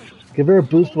 Give her a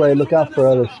boost while I look out for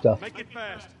other stuff. Make it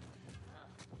fast.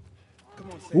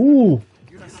 Come on, Sam. Ooh,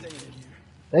 You're not staying in here.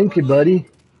 thank you, buddy.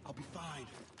 I'll be fine.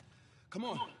 Come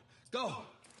on, go.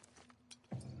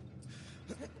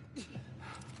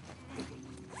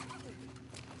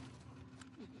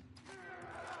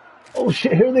 Oh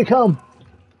shit, here they come.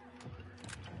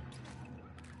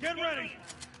 Get ready.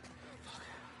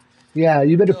 Yeah,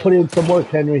 you better put in some work,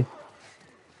 Henry.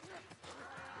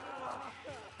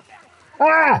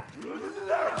 Ah!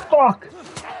 Fuck!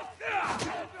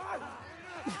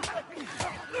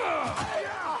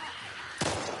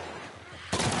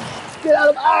 Get out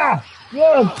of... Ah!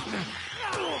 Run!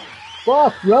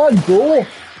 Fuck, run, Joel!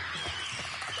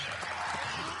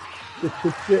 Shit,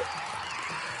 shit, shit.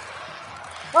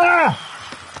 Ah!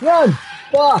 Run!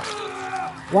 Fuck!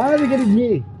 Why are they getting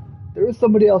me? There is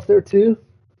somebody else there, too.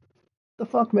 The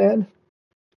fuck, man?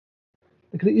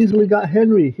 They could have easily got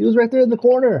Henry. He was right there in the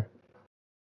corner.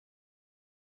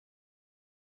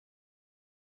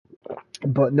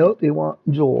 But nope, they want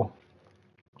Joel.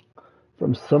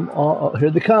 From some... here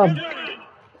they come.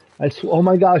 Oh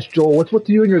my gosh, Joel, what's with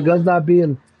you and your guns not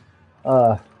being...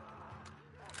 freaking,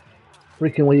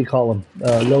 what do you call them?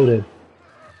 Loaded.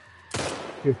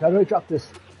 Here, how do I drop this?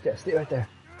 Yeah, stay right there.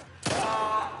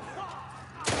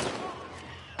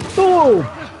 Boom!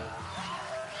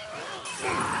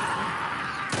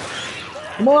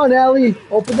 Come on, Ellie,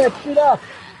 open that shit up.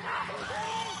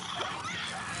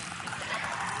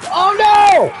 Oh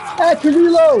no! I had to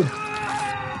reload.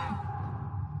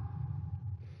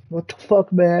 What the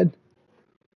fuck, man?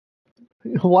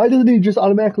 Why doesn't he just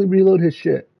automatically reload his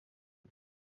shit?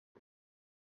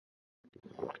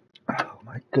 Oh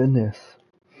my goodness.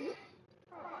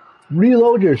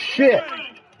 Reload your shit.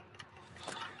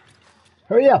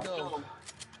 Hurry up!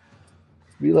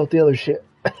 Reload the other shit.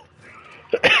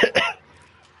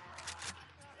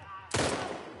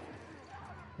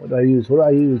 What do I use? What do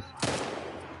I use?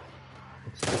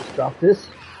 Let's drop this.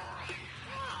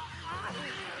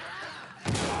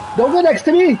 Don't go next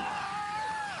to me!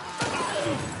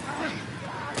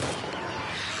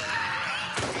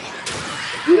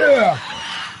 Yeah!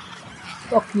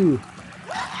 Fuck you.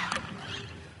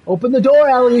 Open the door,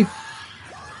 Ellie!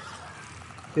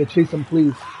 Yeah, chase him,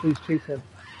 please. Please chase him.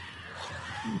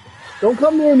 Don't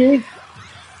come near me!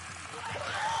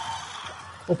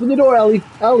 Open the door, Ellie!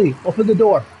 Ellie, open the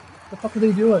door! What the fuck are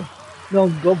they doing? No,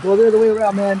 go the other way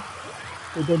around, man.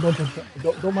 Hey, don't mind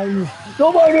me.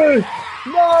 Don't mind me!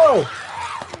 No!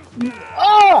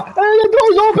 Ah! And the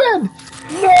door's open!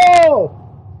 No!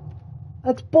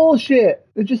 That's bullshit!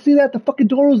 Did you see that? The fucking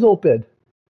door was open.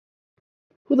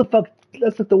 Who the fuck?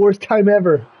 That's like the worst time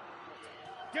ever.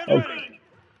 Oh.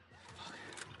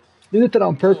 They did that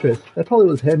on purpose. That probably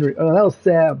was Henry. Oh, that was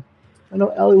Sam. I know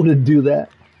Ellie wouldn't do that.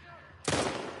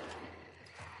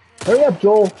 Hurry up,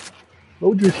 Joel.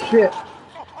 Load your shit.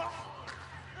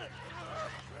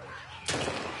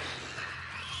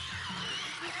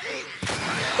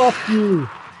 Fuck you.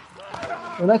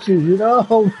 Well, that's you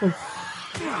know.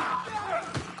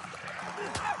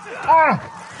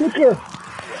 Ah! Quicker!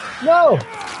 No!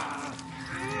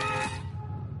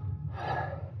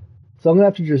 So I'm gonna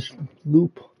have to just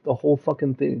loop the whole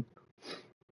fucking thing.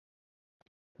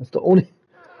 That's the only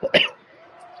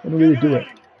way to do it.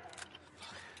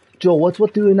 Joel, what's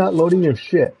with you not loading your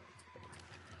shit?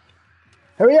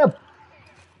 Hurry up!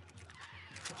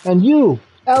 And you,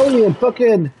 Ellie and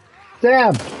fucking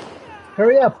Sam,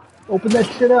 hurry up! Open that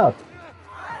shit up.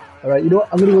 Alright, you know what?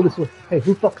 I'm gonna go this way. Hey,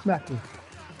 who fuck smacked me?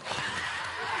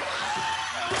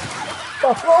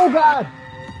 Fuck, oh god!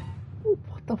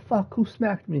 What the fuck? Who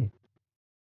smacked me?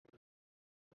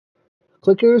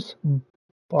 Clickers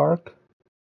bark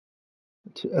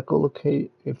to echolocate.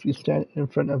 If you stand in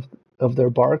front of their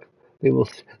bark,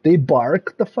 they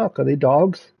bark. The fuck are they,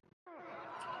 dogs?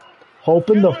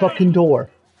 Open the fucking door.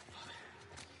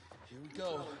 Here we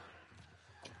go.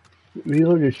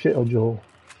 Reload your shit, Joel.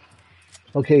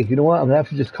 Okay, you know what? I'm gonna have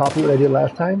to just copy what I did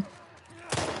last time.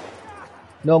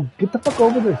 No, get the fuck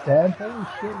over there, Sam. Holy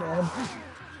shit, man.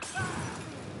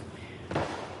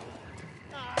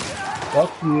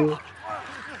 Fuck you.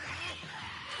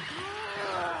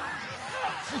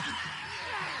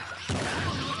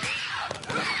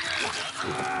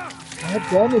 God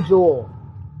damn it, Joel.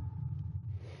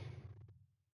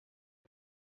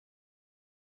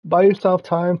 Buy yourself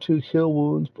time to heal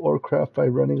wounds or craft by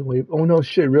running away. Oh no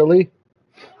shit, really?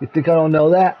 You think I don't know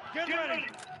that?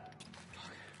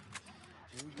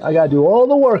 I gotta do all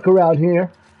the work around here.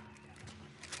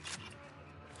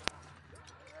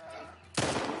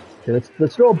 Okay,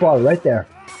 let's throw a ball right there.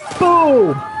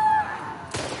 Boom!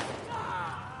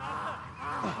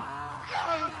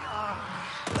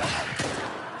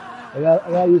 I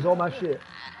gotta use all my shit.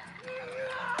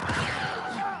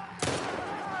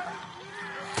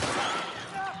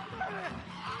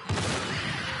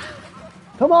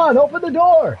 Come on, open the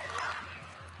door!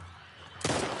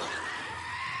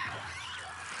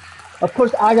 Of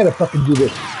course I gotta fucking do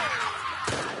this.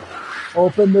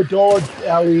 Open the door,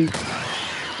 Ellie.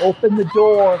 Open the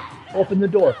door. Open the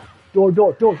door.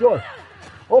 Door.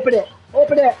 Open it.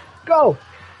 Open it. Go.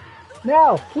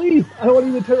 Now, please. I don't want to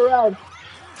even turn around.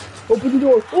 Open the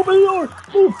door. Open the door.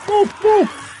 Move.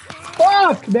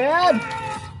 Fuck, man.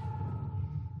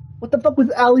 What the fuck was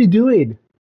Ellie doing?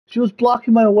 She was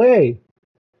blocking my way.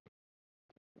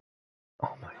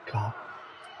 Oh my god.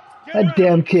 That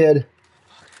damn kid.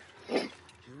 Here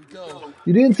we go.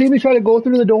 You didn't see me try to go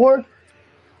through the door?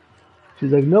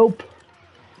 She's like, nope.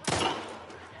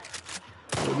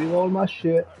 Reload my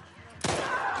shit.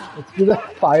 Let's do the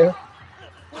fire.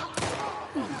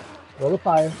 Roll the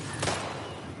fire.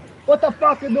 What the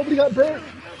fuck? And nobody got burnt?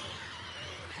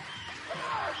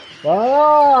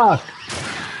 Fuck!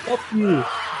 Fuck you.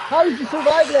 How did you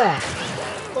survive that?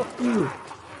 Fuck you.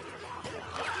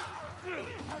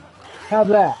 Have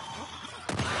that.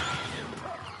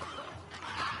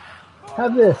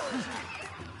 Have this.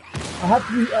 I have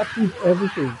to do absolutely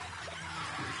everything.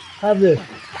 Have this.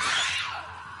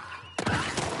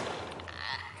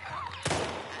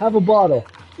 Have a bottle.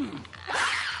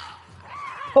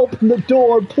 Open the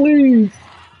door, please.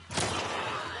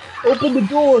 Open the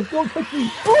door. Don't touch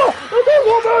me. Oh, the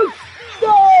door's open.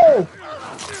 No!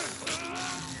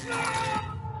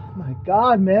 Oh my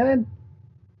god, man.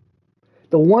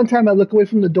 The one time I look away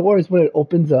from the door is when it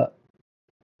opens up.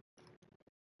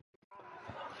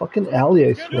 Fucking Ellie,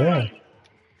 I swear.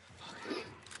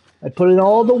 I put in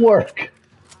all the work.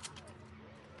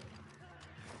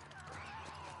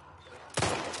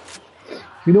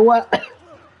 You know what?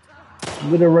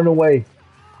 I'm gonna run away.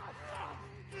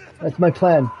 That's my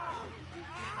plan.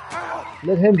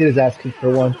 Let him get his ass kicked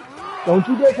for one. Don't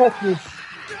you dare touch me.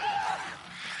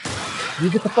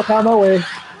 You get the fuck out of my way.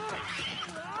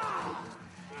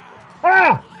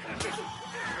 Ah!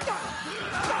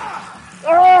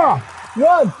 Ah!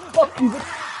 Run! Fuck you.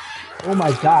 Oh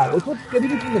my god. What's getting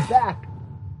me from the back?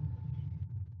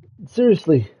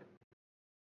 Seriously.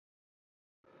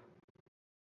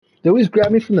 They always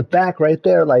grab me from the back right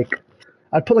there. Like,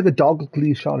 I'd put like a dog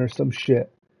leash on or some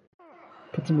shit.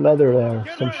 Put some leather there or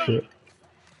some shit. Here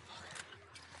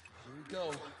we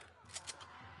go.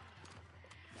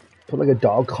 Put like a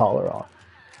dog collar on.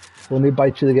 So when they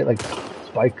bite you, they get like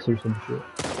spikes or some shit.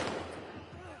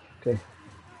 Okay.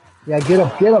 Yeah, get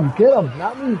him, get him, get him,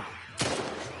 not me.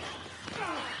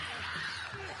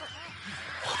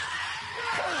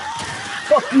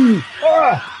 Fuck you!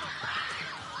 Ah!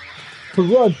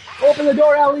 Run! Open the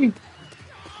door, Ellie!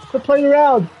 Quit playing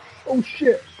around! Oh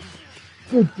shit!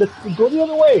 Dude, let's go the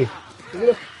other way!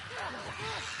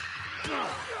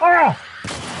 Ah!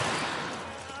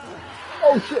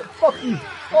 Oh shit! Fuck you!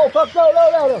 Oh fuck! No! No!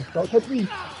 No! No! Don't touch me!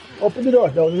 Open the door!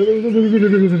 No! No! No! No! No! No!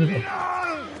 No! No!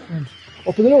 No!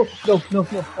 Open the door! No! No!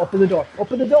 No! Open the door!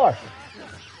 Open the door!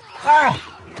 Ah!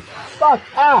 Fuck!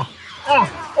 Ah!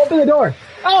 Ah! Open the door!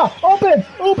 Ah! Open!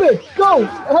 Open! Go!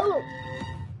 Hello!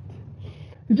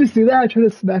 Did you see that? I tried to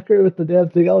smack her with the damn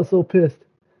thing. I was so pissed.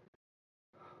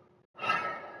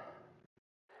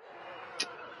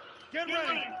 Get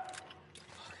ready.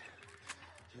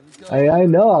 I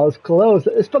know, I was close.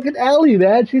 It's fucking Ellie,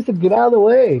 man. She needs to get out of the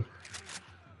way.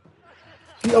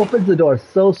 She opens the door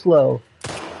so slow.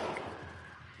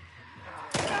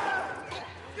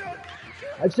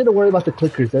 I just didn't worry about the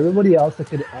clickers. Everybody else I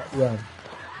could outrun.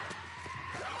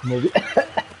 Maybe.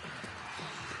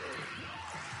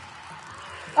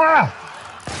 Ah!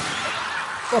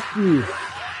 Fuck you.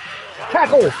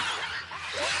 Tackle!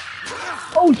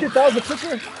 Oh shit, that was a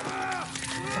clicker? I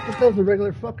thought that was a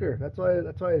regular fucker. That's why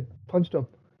I punched him.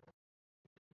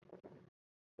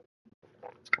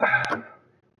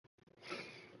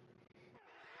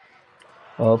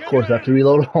 Well, of course, I have to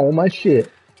reload all my shit.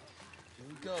 Here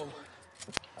we go.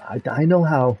 I know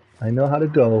how. I know how to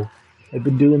go. I've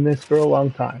been doing this for a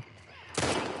long time.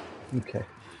 Okay.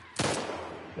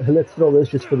 Let's throw this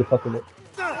just for the fuck of it.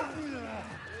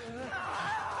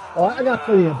 Oh, I got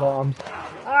plenty of bombs.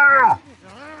 Ah!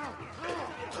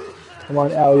 Come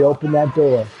on, Ellie, open that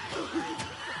door.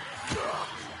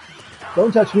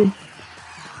 Don't touch me.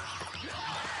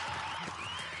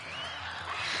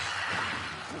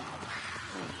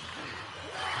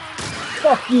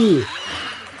 Fuck you.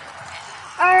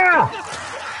 Ah!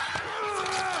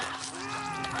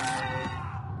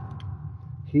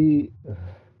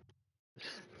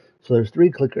 So there's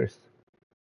 3 clickers.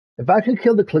 If I can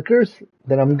kill the clickers,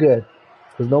 then I'm good.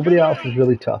 Because nobody else is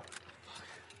really tough.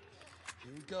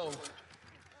 Here we go.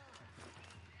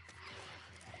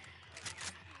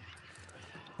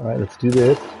 Alright, let's do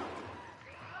this.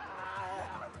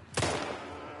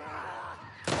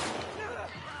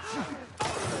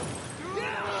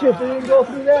 Shit, they didn't go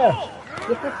through there.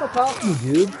 Get the fuck off me,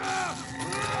 dude.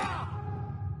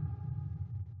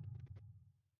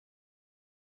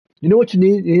 You know what you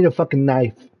need? You need a fucking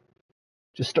knife.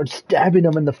 Just start stabbing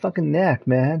them in the fucking neck,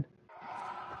 man.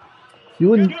 You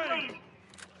wouldn't...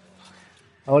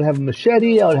 I would have a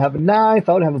machete, I would have a knife,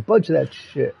 I would have a bunch of that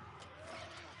shit.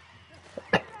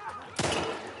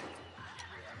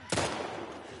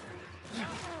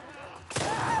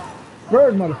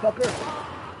 Burn, motherfucker!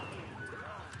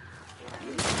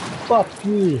 Fuck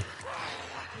you!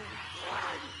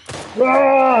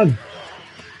 Run!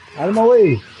 Out of my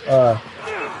way!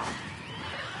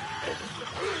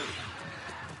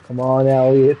 Come on,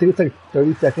 Ellie. I think it's like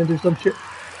 30 seconds or some shit.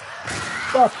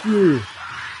 Fuck you!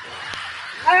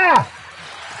 Ah!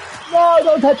 No,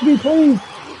 don't touch me, please!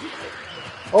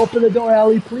 Open the door,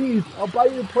 Ellie, please. I'll buy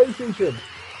you a PlayStation.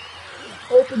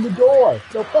 Open the door.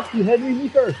 No, fuck you, Henry, me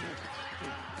first.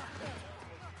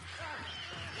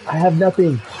 I have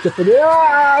nothing. Except for the...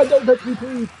 Ah! Don't touch me,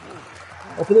 please.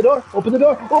 Open the door. Open the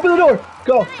door. Open the door.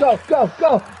 Go, go, go,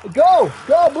 go. Go.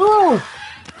 Go, move.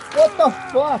 What the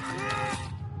fuck?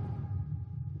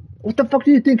 What the fuck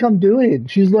do you think I'm doing?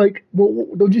 She's like, well,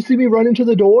 don't you see me run into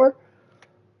the door?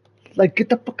 Like, get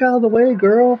the fuck out of the way,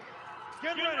 girl.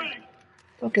 Get ready.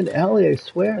 Fucking Ellie, I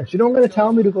swear. She don't gotta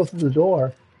tell me to go through the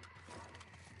door.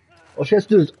 All she has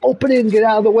to do is open it and get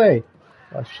out of the way.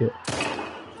 Oh, shit.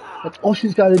 That's all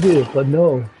she's gotta do. But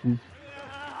no, she's...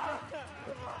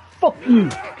 Fuck you!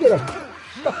 Get him!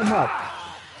 Fuck him up!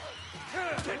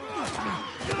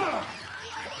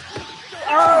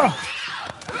 Ah!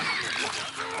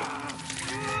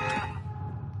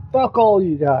 Fuck all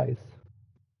you guys.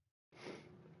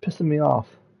 Pissing me off.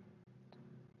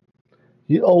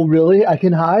 Oh, really? I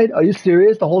can hide? Are you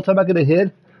serious? The whole time I could have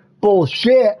hid?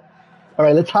 Bullshit!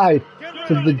 Alright, let's hide.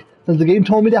 Since the game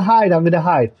told me to hide, I'm gonna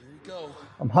hide. Here you go.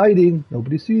 I'm hiding.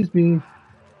 Nobody sees me.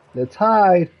 Let's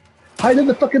hide. Hide in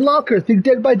the fucking locker. Think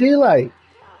Dead by Daylight.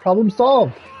 Problem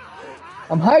solved.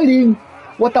 I'm hiding.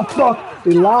 What the fuck?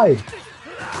 They lied.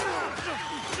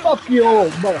 Fuck you,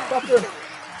 old motherfucker.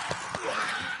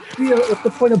 See, what's the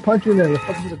point of punching them? You're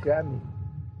fucking gonna grab me.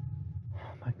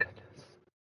 Oh my goodness.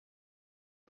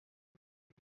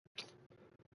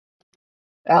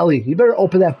 Ellie, you better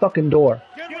open that fucking door.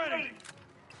 Get ready.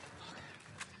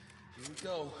 Here we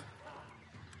go.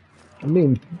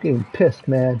 I'm getting pissed,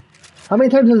 man. How many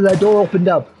times has that door opened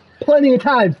up? Plenty of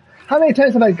times. How many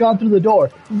times have I gone through the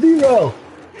door? 0.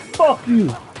 Fuck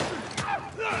you.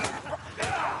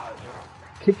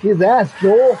 Kick his ass,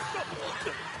 Joel.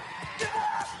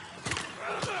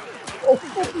 Oh,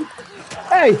 fuck you.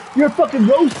 Hey, you're fucking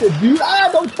roasted, dude. Ah,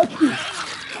 don't touch me.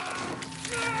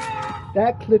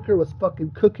 That clicker was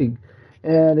fucking cooking,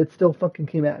 and it still fucking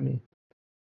came at me.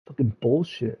 Fucking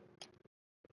bullshit.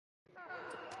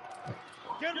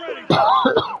 Get ready.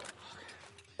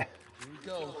 Here we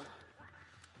go.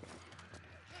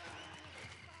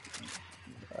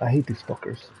 I hate these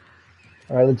fuckers.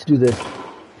 Alright, let's do this.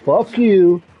 Fuck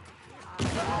you.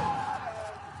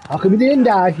 How come you didn't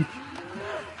die?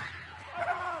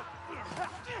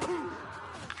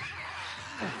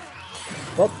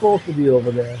 Fuck both of you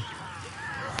over there.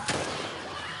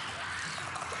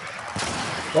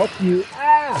 Fuck you.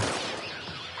 Ah!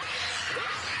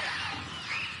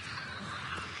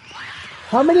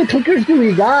 How many clickers do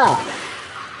we got?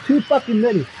 Too fucking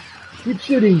many. Keep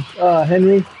shooting,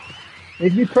 Henry.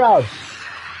 Make me proud.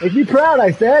 Make me proud,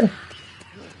 I said.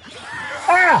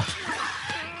 Ah!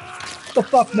 What the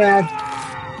fuck, man?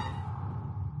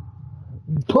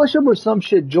 Push him or some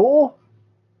shit, Joel.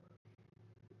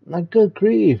 My good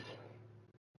grief.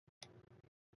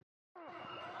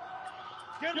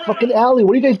 Fucking Ellie,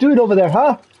 what are you guys doing over there,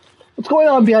 huh? What's going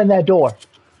on behind that door?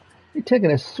 You're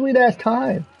taking a sweet ass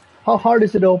time. How hard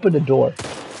is it to open the door?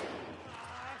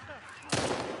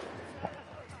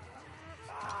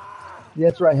 Yeah,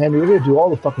 that's right, Henry. We're gonna do all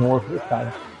the fucking work this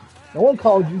time. No one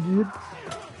called you, dude.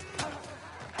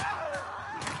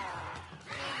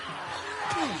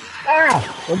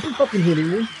 Ah! Don't be fucking hitting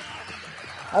me.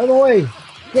 Out of the way.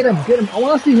 Get him, get him. I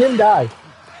want to see him die.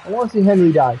 I want to see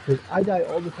Henry die, because I die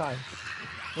all the time.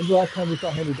 When's the last time we saw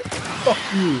Henry die? Fuck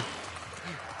you.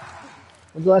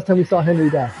 When's the last time we saw Henry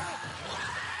die?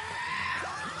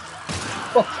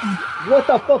 Fuck you. What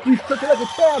the fuck? He's cooking like a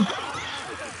champ.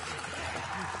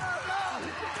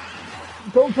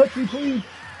 Don't touch me, please.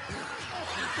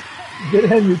 Get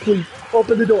Henry, please.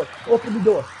 Open the door. Open the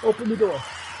door. Open the door.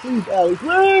 Please, Ellie,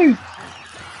 please!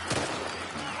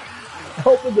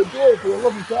 Open the door for the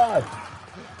love of God.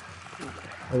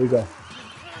 There we go.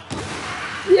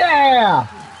 Yeah!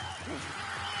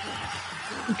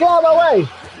 Get out of my way!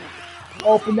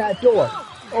 Open that door.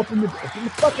 Open the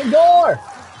fucking door!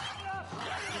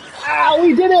 Ah,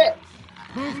 we did it!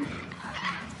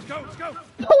 Let's go.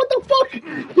 What the fuck?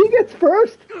 He gets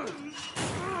first?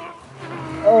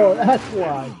 Oh, that's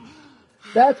why.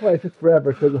 That's why it took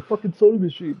forever, because the fucking soda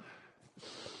machine.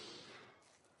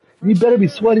 You better be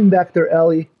sweating back there,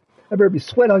 Ellie. I better see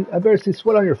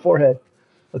sweat on your forehead.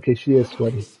 Okay, she is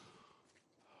sweaty.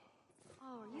 Oh,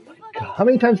 are you fucking God, how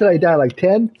many times did I die? Like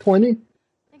 10? 20?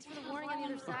 Thanks for the warning on the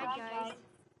other side, guys.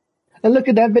 And look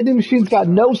at that vending machine's got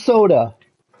no soda.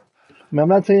 I mean, I'm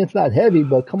not saying it's not heavy,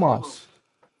 but come on.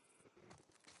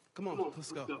 Come on,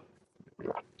 let's go.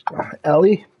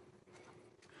 Ellie,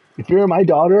 if you're my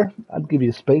daughter, I'd give you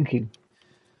a spanking.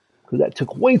 Because that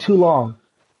took way too long.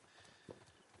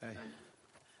 Hey,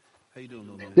 how you doing,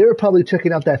 little man? They were probably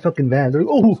checking out that fucking van. They're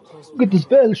like, oh, look at this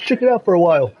van. Let's check it out for a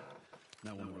while.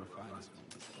 Not one of our finest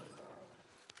moments,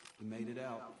 but we made it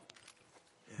out.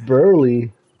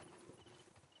 Burley.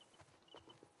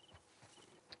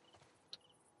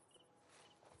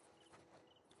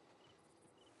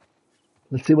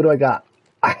 Let's see, what do I got?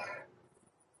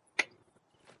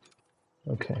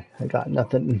 Okay, I got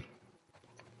nothing.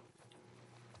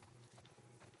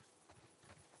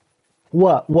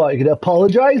 What? What? You gonna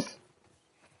apologize?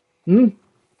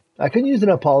 I can use an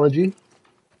apology.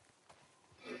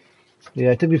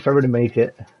 Yeah, it took me forever to make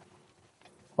it.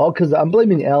 All because I'm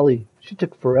blaming Ellie. She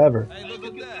took forever. Hey, look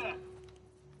at that.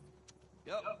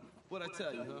 Yep, what'd I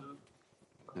tell you, huh?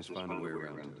 Let's find a way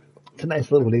around it. It's a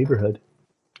nice little neighborhood.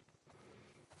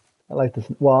 I like this.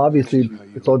 Well, obviously,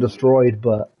 it's all destroyed,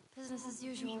 but... Business as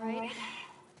usual, right?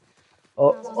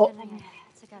 Oh, Might as well oh, spend a minute.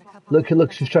 Check out a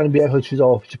Look, she's trying to be like she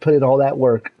put in all that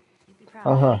work. You'd be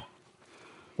proud.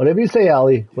 Whatever you say,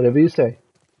 Ellie. Whatever you say.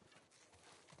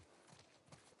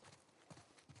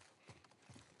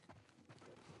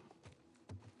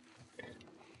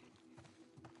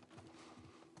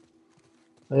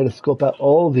 I gotta scope out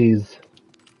all these.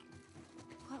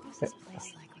 What was this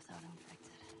place like without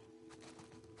infected?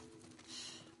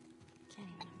 Can't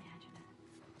even imagine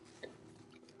it.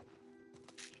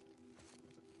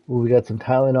 Ooh, we got some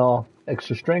Tylenol,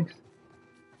 extra strength.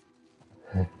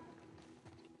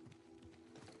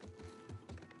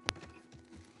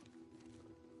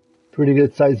 Pretty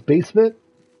good sized basement.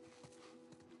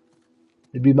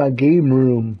 It'd be my game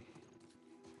room.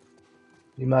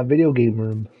 Be my video game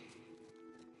room.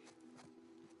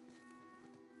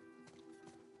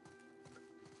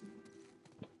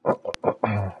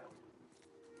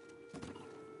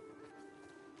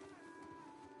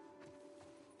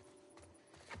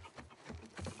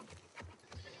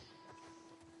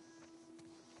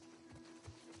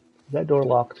 Is that door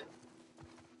locked?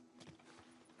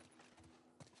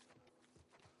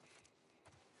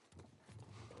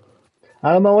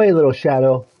 Out of my way, little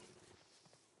shadow.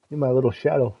 You're my little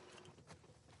shadow.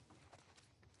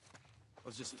 I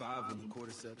was just 5 when the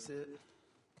cordyceps hit.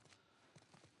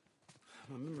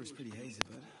 My memory's pretty hazy,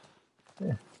 but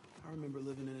Yeah. I remember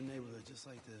living in a neighborhood just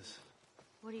like this.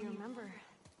 What do you remember?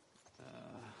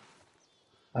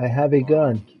 I have a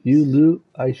gun. You loot,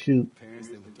 I shoot. Parents,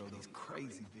 they would throw these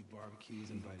crazy big barbecues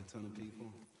and invite a ton of people.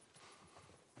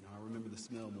 You know, I remember the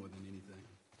smell more than anything.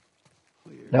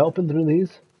 Weird. Now open through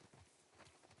these.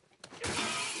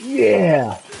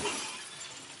 Yeah!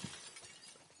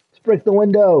 Let's break the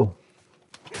window.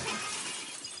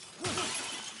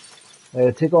 I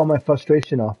gotta take all my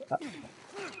frustration out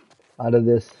of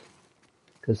this.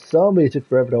 Because somebody took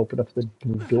forever to open up the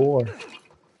door.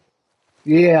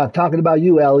 Yeah, I'm talking about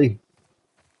you, Ellie.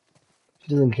 She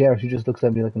doesn't care. She just looks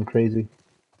at me like I'm crazy.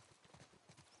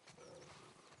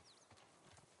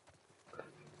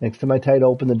 Next time I tell you to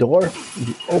open the door,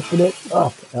 you open it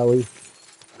up, Ellie.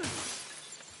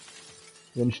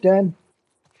 You understand?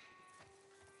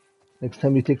 Next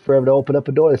time you take forever to open up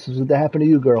a door, this is what happened to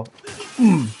you, girl.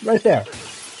 Right there.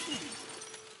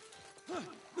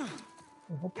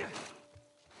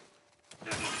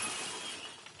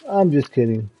 I'm just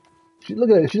kidding. Look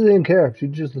at it. She doesn't even care. She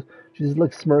just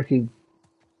looks smirking.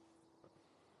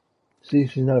 See,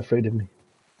 she's not afraid of me.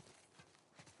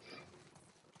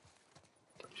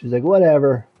 She's like,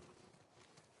 whatever.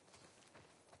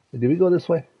 Did we go this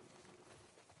way?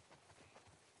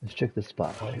 Let's check this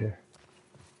spot right here.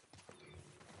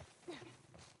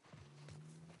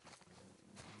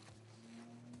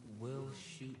 Will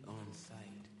shoot on sight.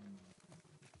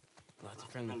 Lots of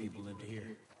friendly people lived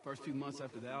here. First few months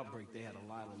after the outbreak, they had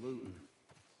a lot of looting.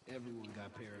 Everyone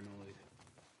got paranoid.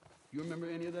 You remember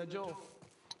any of that, Joel?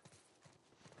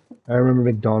 I remember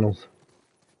McDonald's.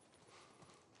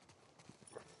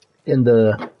 In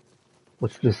the,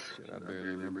 what's this? Shit, I barely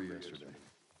remember yesterday.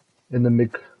 In the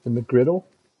McGriddle?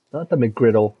 Not the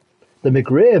McGriddle. The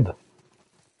McRib.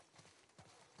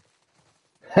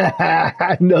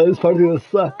 I know this part's gonna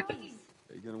suck.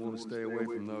 You're gonna want to stay away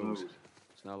from those.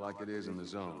 It's not like it is in the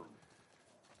zone.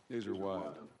 These are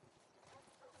wild.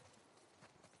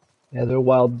 Yeah, they're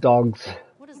wild dogs.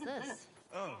 What is this?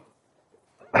 Oh,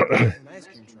 it's an ice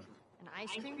cream truck. An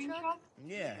ice cream truck?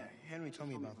 Yeah, Henry told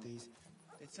me about these.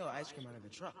 They sell ice cream out of the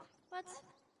truck. What?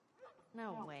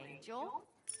 No way. Joel?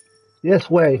 Yes,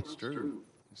 way. It's true.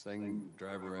 This thing can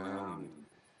drive around and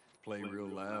play real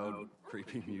loud,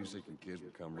 creepy music, and kids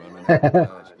would come running out of the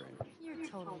ice cream. You're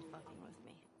totally fucking with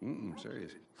me.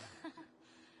 Serious.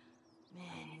 Man,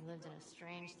 you lived in a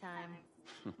strange time.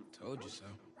 Told you so.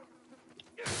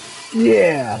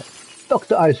 Yeah. Fuck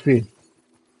the ice cream.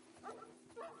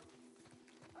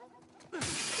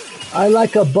 I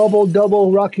like a bubble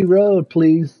double rocky road,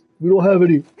 please. We don't have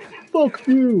any. Fuck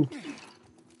you.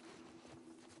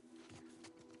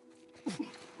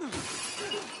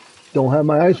 Don't have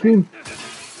my ice cream?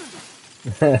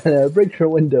 Break your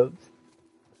windows.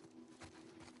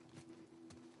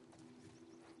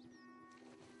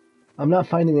 I'm not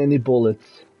finding any bullets.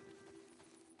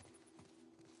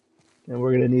 And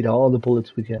we're gonna need all the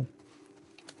bullets we can.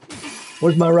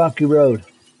 Where's my rocky road?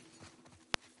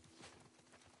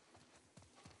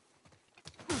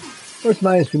 Where's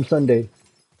my ice cream sundae?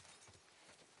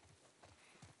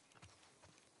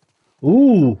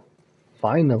 Ooh,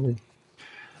 finally.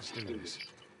 Let's do this.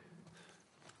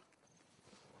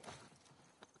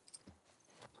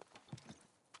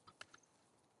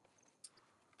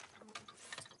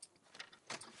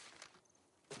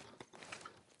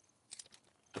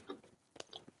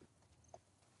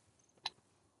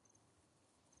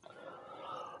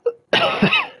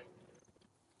 I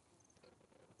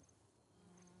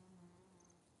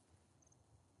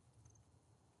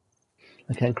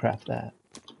can't craft that.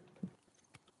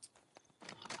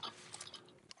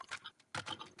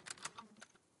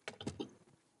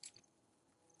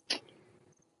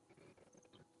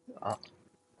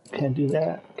 Can't do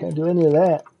that. Can't do any of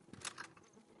that.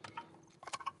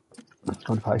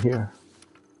 What about here?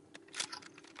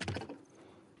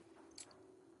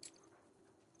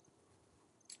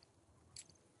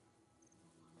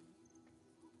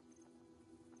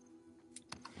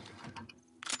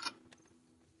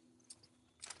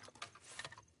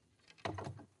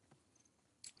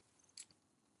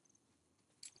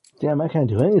 Damn, I can't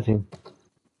do anything.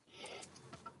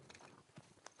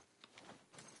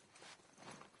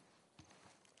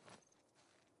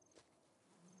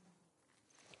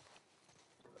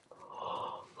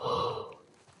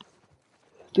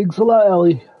 Thanks a lot,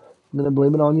 Ellie. I'm gonna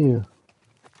blame it on you.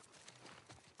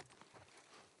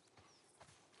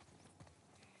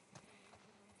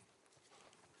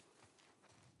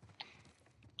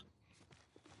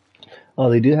 Oh,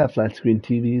 they do have flat screen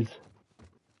TVs.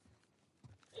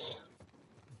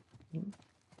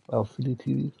 LCD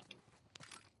TVs.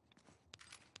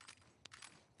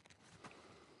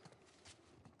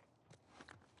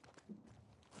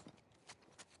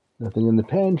 Nothing in the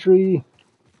pantry.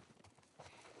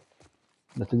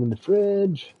 Nothing in the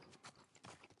fridge.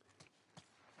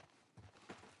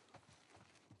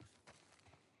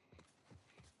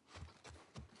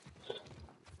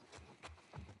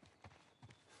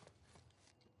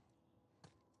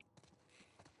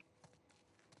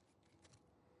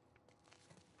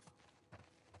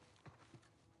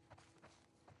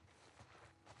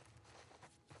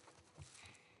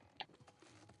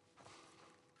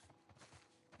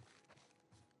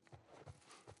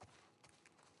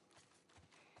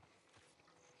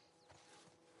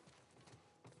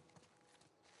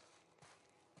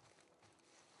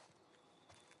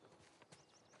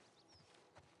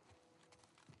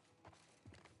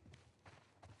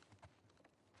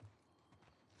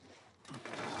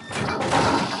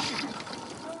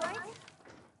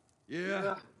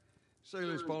 Yeah.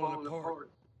 Sailor's falling apart.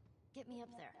 Get me up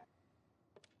there.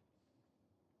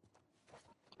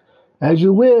 As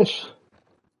you wish.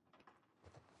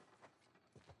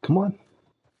 Come on.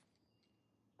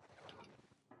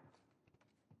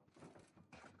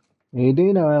 Hey,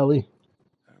 Dana, Ellie.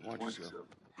 Watch yourself.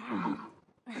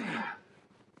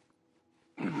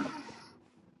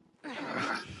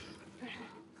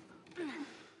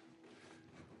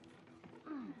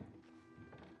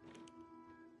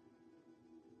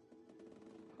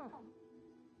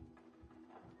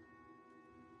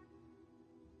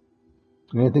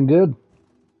 Anything good?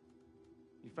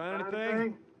 You find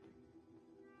anything?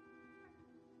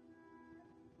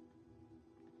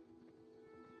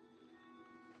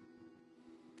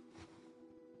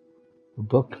 A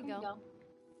book? Here you go.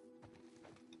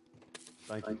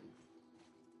 Thank you.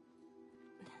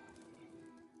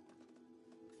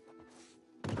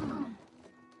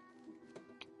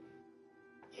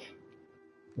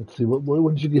 Let's see,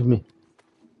 what did you give me?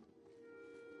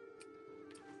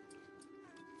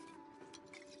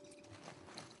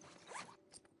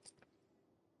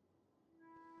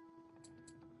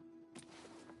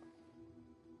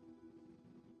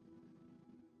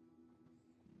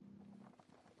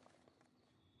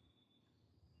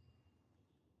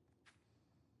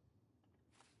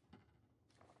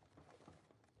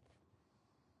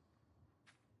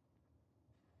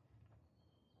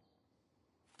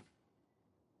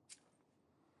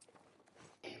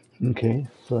 Okay,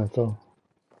 so that's all.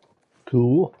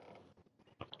 Cool.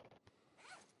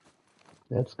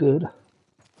 That's good.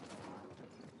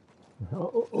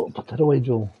 Oh, put that away,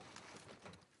 Joel.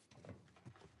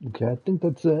 Okay, I think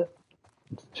that's it.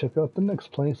 Let's check out the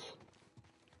next place.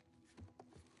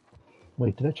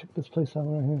 Wait, did I check this place out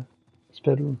right here? This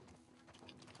bedroom.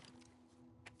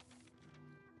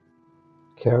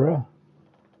 Kara?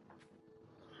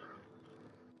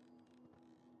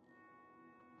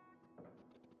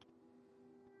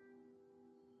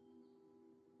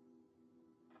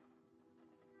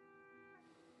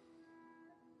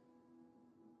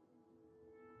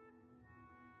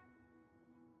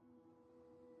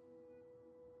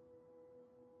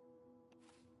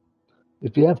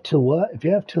 If you have to what? If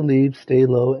you have to leave, stay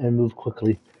low and move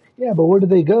quickly. Yeah, but where do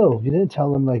they go? You didn't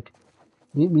tell them, like,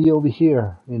 meet me over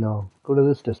here, go to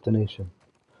this destination.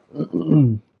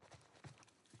 Okay,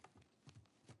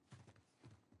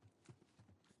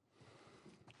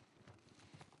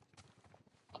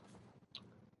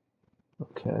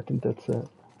 I think that's it.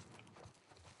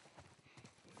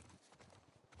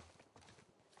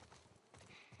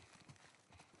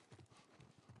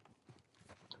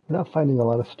 We're not finding a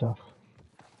lot of stuff.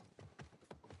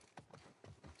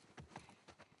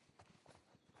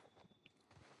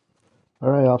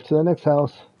 Alright, off to the next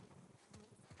house.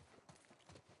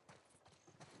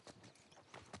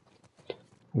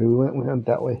 Where we went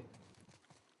that way.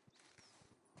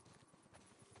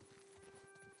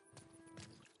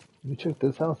 Let me check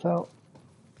this house out.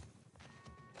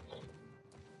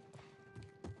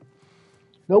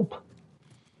 Nope.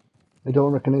 I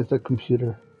don't recognize the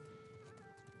computer.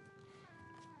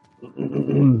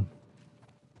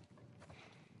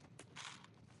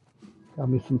 Got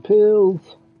me some pills.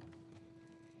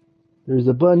 There's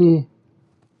a bunny.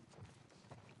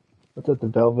 What's that, the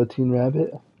Velveteen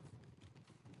Rabbit?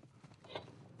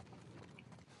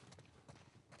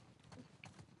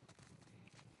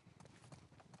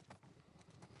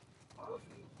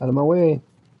 Out of my way.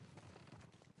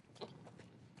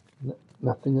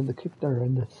 Nothing in the kitchen or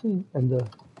in the sink, in the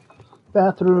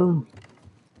bathroom.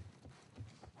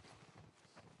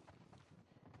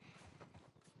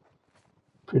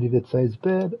 Pretty good sized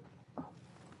bed.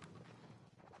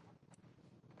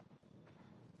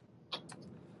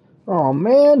 Oh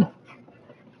man!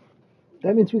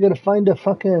 That means we gotta find a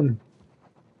fucking...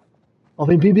 Oh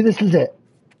maybe this is it.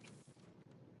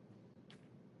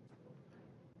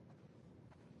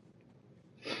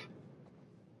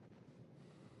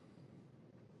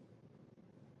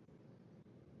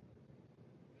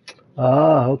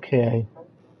 Ah, okay.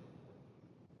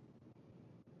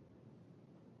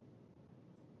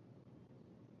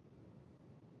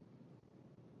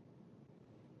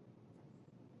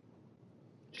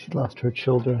 She lost her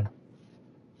children.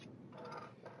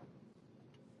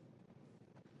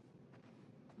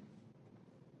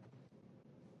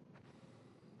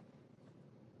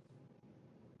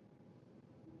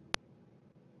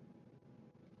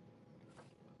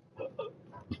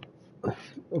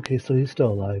 Okay, so he's still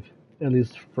alive. At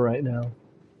least for right now.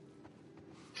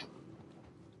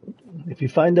 If you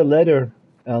find a letter,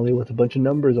 Ellie, with a bunch of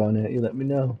numbers on it, you let me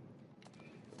know.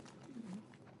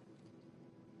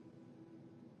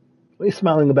 What are you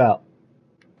smiling about?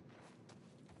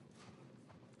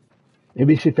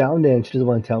 Maybe she found it and she doesn't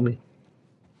want to tell me.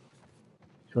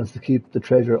 She wants to keep the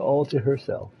treasure all to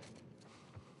herself.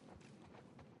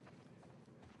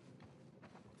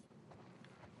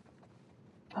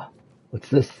 What's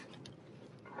this?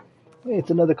 Hey,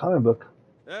 it's another comic book.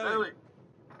 Ellie,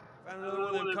 found another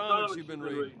one of them comics you've been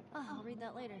reading. Oh, I'll read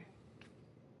that later.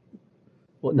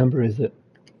 What number is it?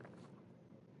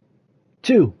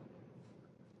 2.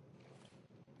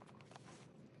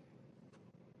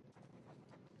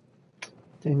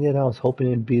 Dang it, I was hoping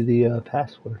it'd be the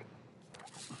password.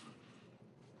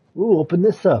 Ooh, open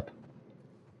this up.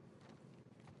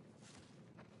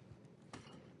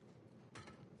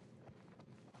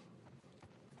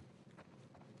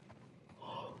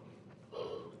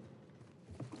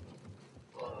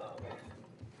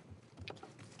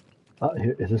 Oh,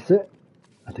 here, is this it?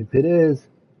 I think it is.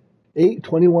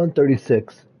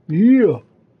 8/21/36. Yeah!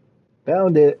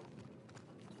 Found it.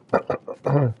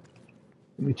 Let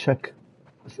me check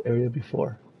this area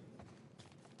before.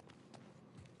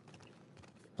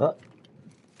 Is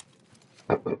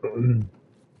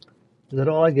that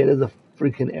all I get is a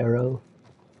freaking arrow?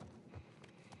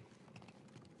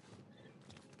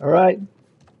 Alright,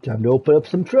 time to open up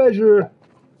some treasure.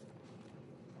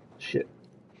 Shit.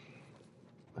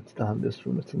 It's not in this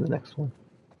room, it's in the next one.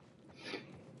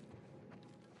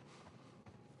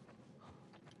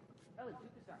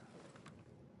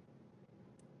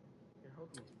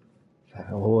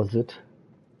 What was it?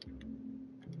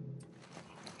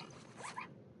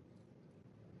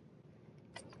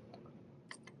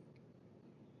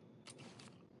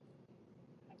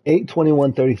 Eight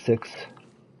 21/36.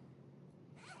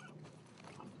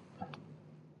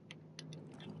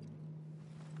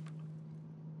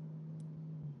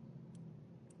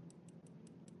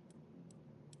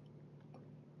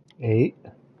 Eight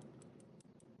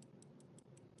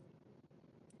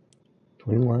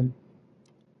 21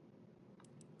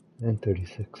 and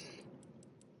 36.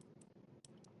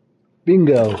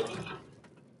 Bingo.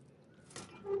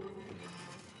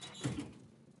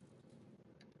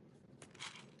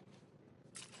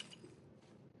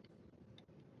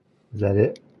 Is that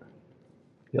it?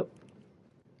 Yep.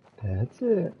 That's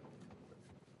it.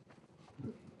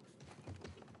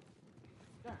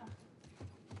 Hey,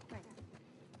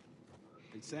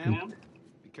 Sam,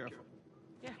 be careful.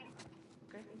 Yeah.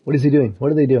 Okay. What is he doing?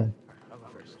 What are they doing? I'll go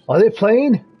first. Are they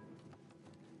playing?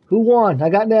 Who won? I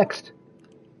got next.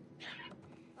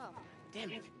 Oh, Damn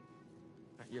it. All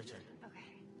right, your turn. okay.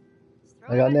 Just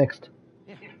throw I got it. next.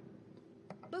 Yeah.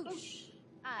 Boosh.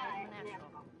 I am a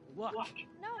natural. What? No, it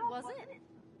wasn't.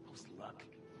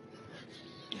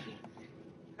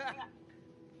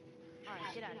 Alright,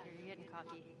 get out of here. You're getting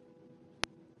cocky.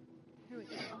 Here we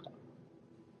go.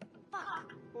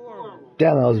 Fuck.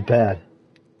 Damn, that was bad.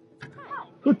 Hi.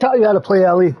 Who taught you how to play,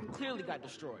 Ellie? Clearly got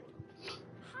destroyed.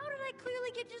 How did I clearly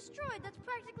get destroyed? That's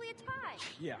practically a tie.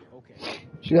 Yeah, okay.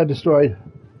 She got destroyed.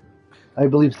 I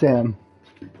believe Sam.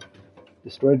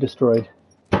 Destroyed.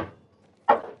 Give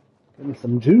me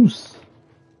some juice.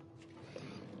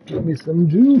 Give me some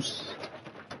juice.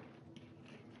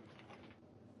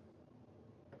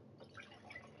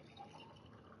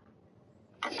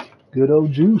 Good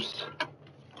old juice.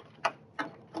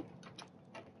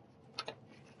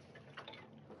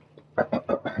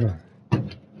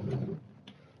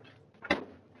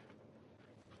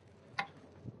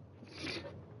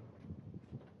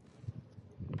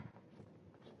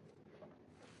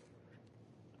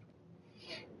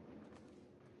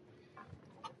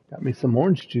 Got me some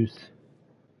orange juice.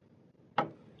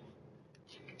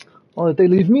 Oh, did they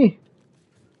leave me?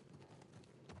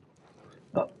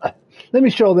 Let me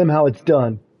show them how it's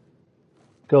done.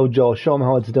 Go, Joel. Show them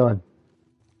how it's done.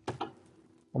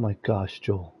 Oh my gosh,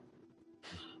 Joel.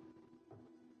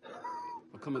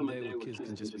 There'll come a day where kids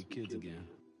can just be kids again.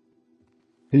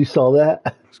 You saw that?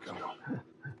 Let's go.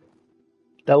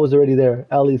 That was already there.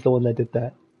 Ellie's the one that did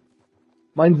that.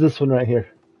 Mine's this one right here.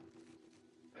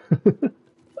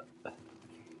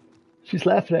 She's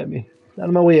laughing at me. Out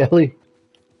of my way, Ellie.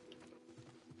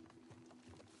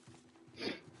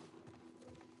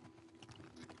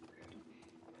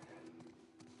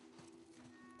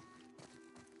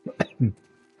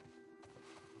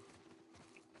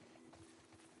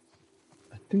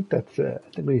 I think that's it.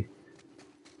 I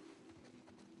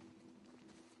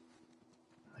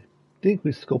think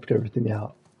we scoped everything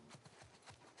out.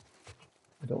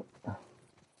 I don't.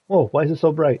 Whoa, why is it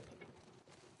so bright?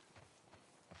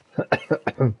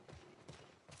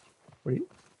 Wait.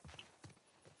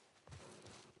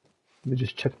 Let me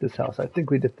just check this house. I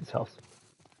think we did this house.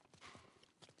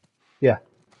 Yeah.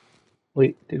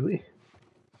 Wait, did we?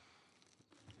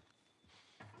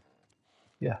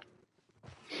 Yeah.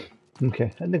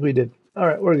 Okay, I think we did.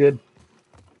 Alright, we're good.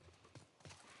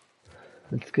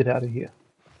 Let's get out of here.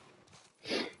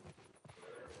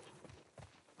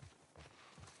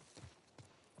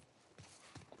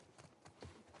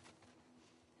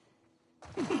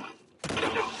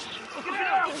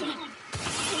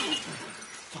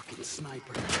 Fucking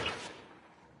sniper. Did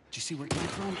you see where it came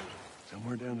from?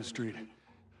 Somewhere down the street.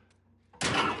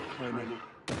 Wait a minute.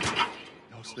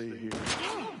 Y'all stay here.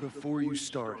 Before you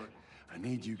start, I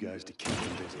need you guys to keep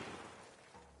him busy.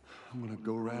 I'm gonna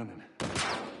go around and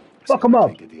Fuck him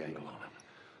up. get the angle on him.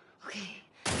 Okay.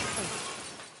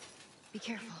 Be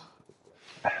careful.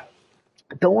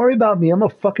 Don't worry about me. I'm a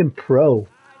fucking pro.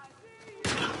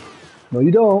 No,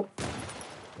 you don't.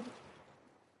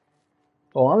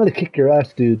 Oh, I'm gonna kick your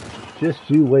ass, dude. Just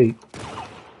you wait.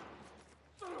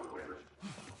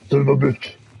 Son of a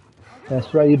bitch.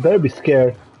 That's right. You better be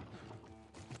scared.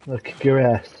 I'm gonna kick your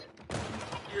ass.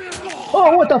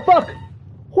 Oh, what the fuck?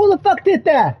 Who the fuck did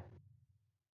that?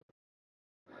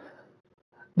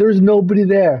 There's nobody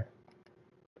there.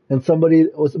 And somebody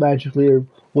was magically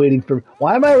waiting for me.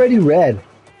 Why am I already red?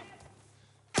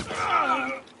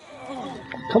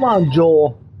 Come on,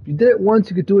 Joel. If you did it once,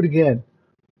 you could do it again.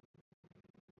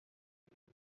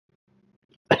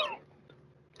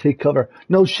 Take cover.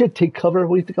 No shit, take cover.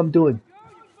 What do you think I'm doing?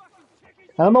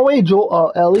 Out of my way,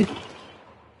 Joel. Ellie.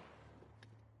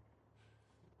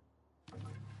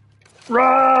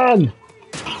 Run!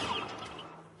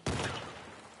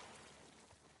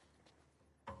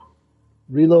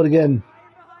 Reload again.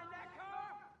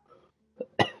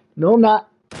 No, I'm not.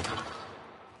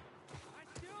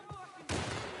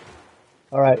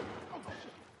 Alright.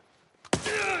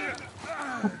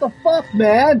 What the fuck,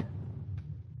 man?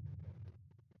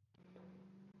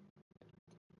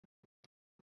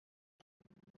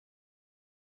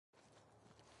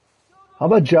 How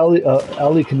about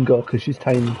Ellie can go, because she's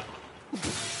tiny.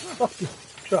 Fuck this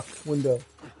truck window.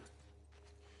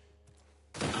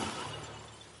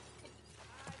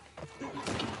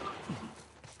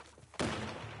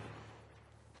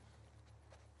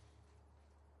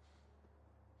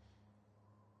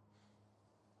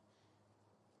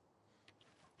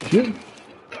 Shoot.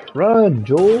 Run,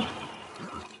 Joel.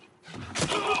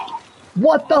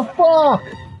 What the fuck?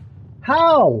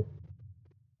 How?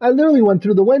 I literally went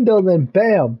through the window and then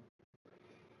bam.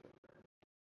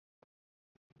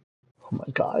 Oh my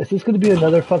god, is this gonna be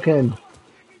another fucking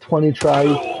 20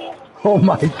 tries? Oh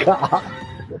my god.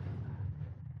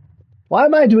 Why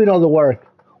am I doing all the work?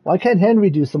 Why can't Henry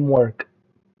do some work?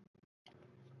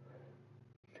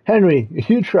 Henry,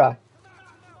 you try.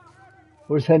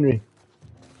 Where's Henry?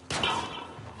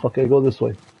 Okay, go this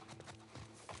way.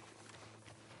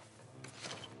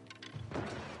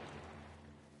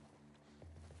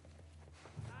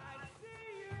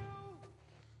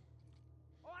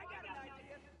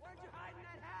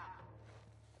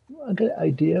 I got an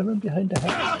idea. I'm behind the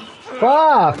house.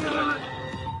 Fuck!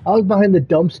 I was behind the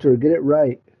dumpster. Get it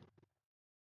right.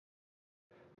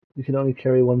 You can only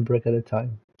carry one brick at a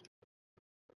time.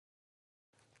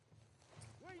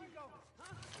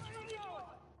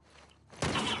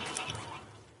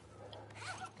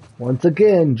 Once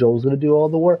again, Joel's gonna do all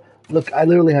the work. Look, I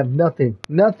literally have nothing.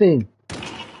 Nothing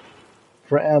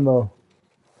for ammo.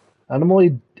 And I'm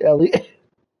only Ellie.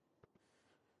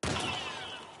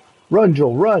 Run,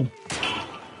 Joel, run!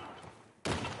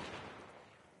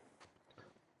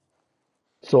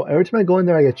 So every time I go in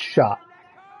there, I get shot.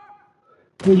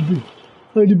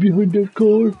 Hide behind that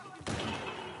car.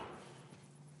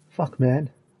 Fuck, man.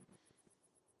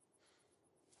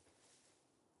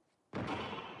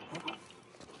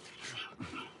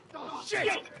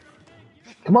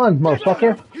 Come on,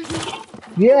 motherfucker.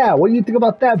 Yeah, what do you think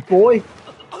about that, boy?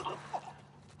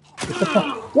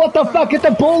 What the fuck? Get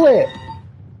the bullet!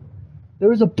 There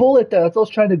was a bullet there. That's what I was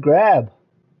trying to grab.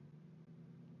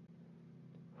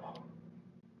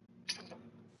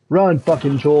 Run,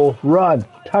 fucking Joel. Run.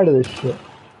 Tired of this shit.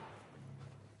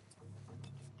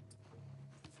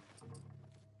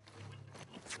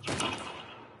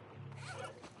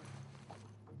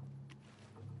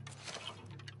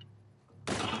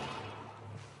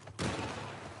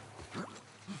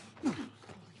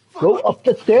 Go up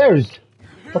the stairs.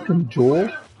 Fucking Joel.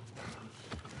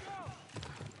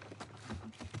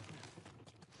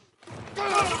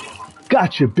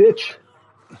 Gotcha, bitch.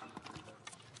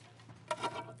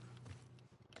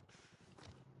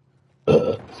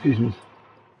 Excuse me.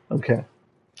 Okay.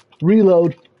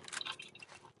 Reload.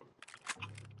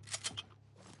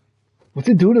 What's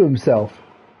he doing to himself?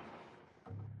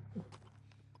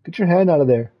 Get your hand out of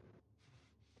there.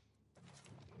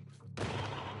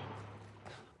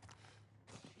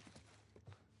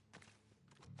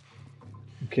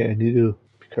 Okay, I need to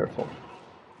be careful.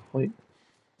 Wait.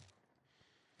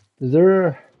 Is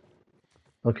there...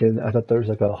 Okay, I thought there was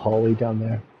like a hallway down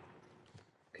there.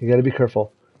 Okay, gotta be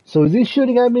careful. So is he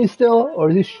shooting at me still? Or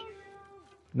is he...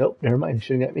 Nope, never mind. He's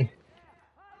shooting at me.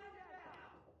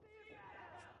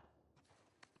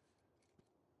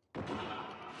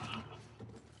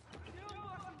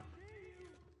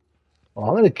 Oh,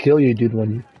 I'm gonna kill you, dude,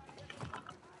 when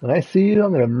I see you,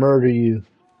 I'm gonna murder you.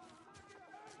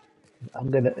 I'm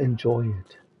gonna enjoy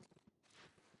it.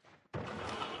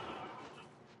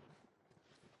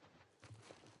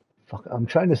 Fuck, I'm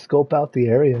trying to scope out the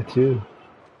area, too.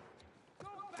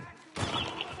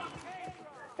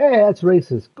 Hey, that's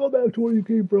racist. Go back to where you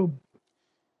came from.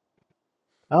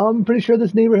 I'm pretty sure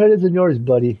this neighborhood isn't yours,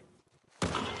 buddy.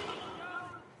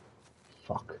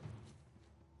 Fuck.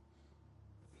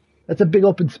 That's a big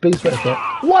open space right there.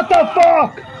 What the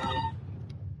fuck?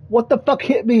 What the fuck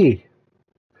hit me?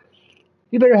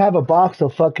 You better have a box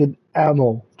of fucking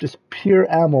ammo. Just pure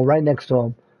ammo right next to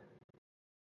him.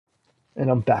 And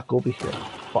I'm back over here.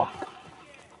 Fuck.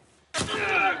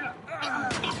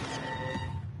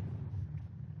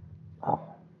 Oh.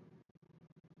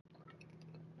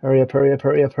 Hurry up, hurry up,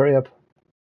 hurry up, hurry up.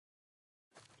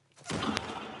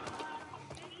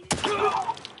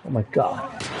 Oh my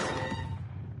god.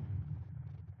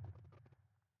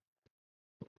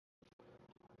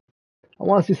 I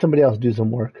want to see somebody else do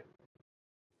some work.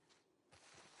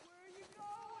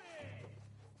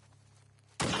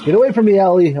 Get away from me,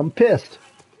 Ellie. I'm pissed.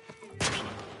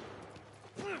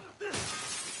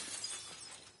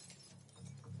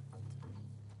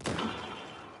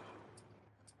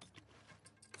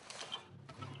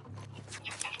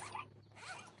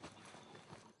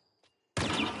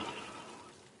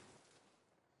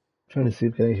 Trying to see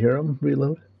if I hear him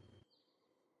reload.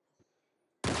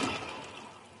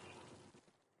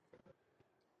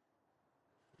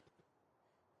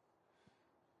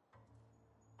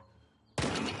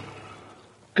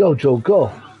 Go, Joe,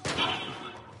 go.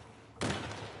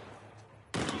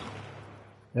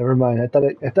 Never mind. I thought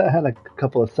I had like a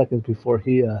couple of seconds before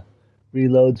he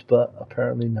reloads, but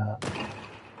apparently not.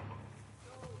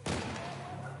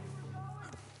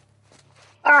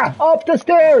 Ah! Up the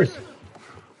stairs!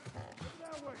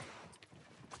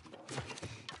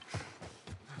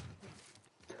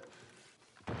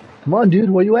 Come on, dude.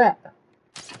 Where you at?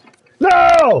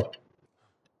 No!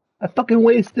 I fucking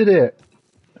wasted it.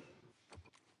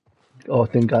 Oh,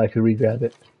 thank God I could re-grab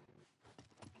it.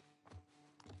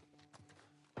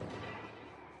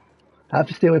 I have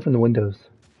to stay away from the windows.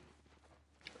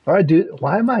 Alright, dude.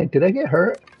 Why am I? Did I get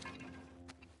hurt?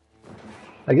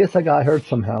 I guess I got hurt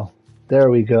somehow. There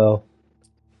we go.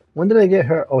 When did I get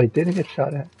hurt? Oh, wait, didn't get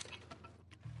shot at.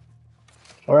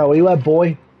 Alright, where you at,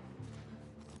 boy?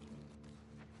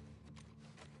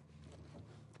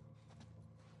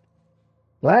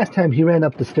 Last time he ran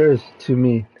up the stairs to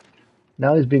me.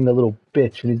 Now he's being a little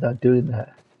bitch and he's not doing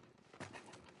that.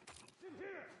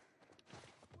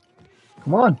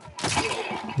 Come on.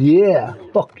 Yeah,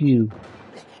 fuck you.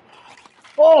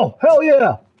 Oh, hell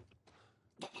yeah!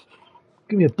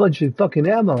 Give me a bunch of fucking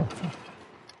ammo.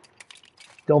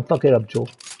 Don't fuck it up, Joel.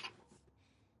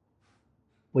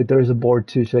 Wait, there's a board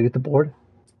too. Should I get the board?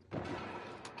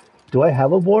 Do I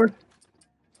have a board?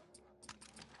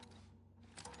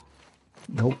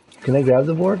 Nope. Can I grab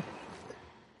the board?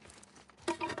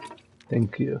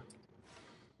 Thank you.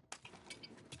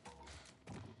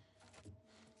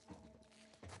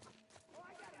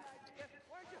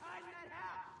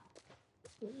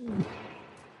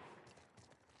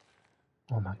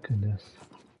 Oh my goodness.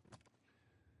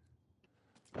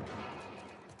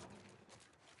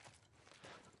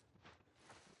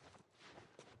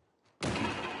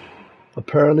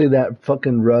 Apparently that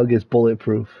fucking rug is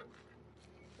bulletproof.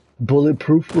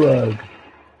 Bulletproof rug. I'm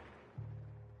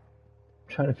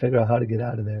trying to figure out how to get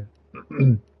out of there.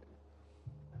 I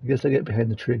guess I get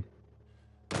behind the tree.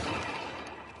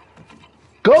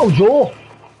 Go, Joel!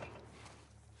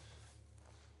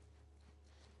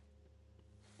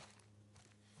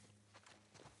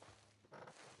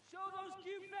 Show those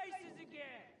cute faces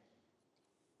again.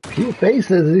 Cute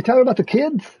faces. Is he talking about the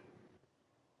kids?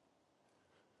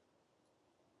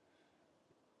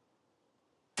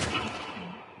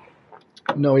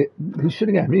 No, he's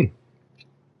shooting at me.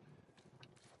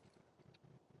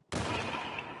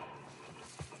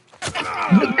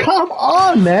 Come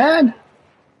on, man!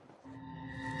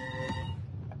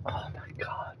 Oh my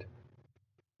god.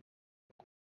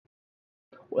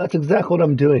 Well, that's exactly what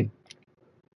I'm doing.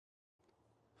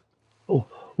 Oh,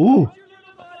 ooh.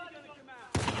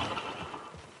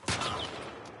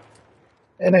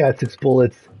 And I got 6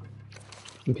 bullets.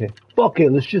 Okay. Fuck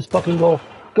it, let's just fucking go.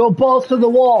 Go balls to the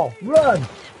wall! Run!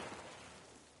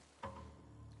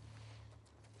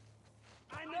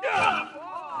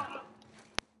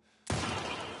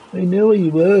 I knew you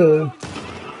would.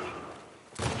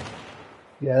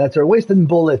 Yeah, that's our wasting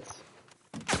bullets.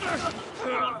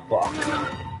 Fuck.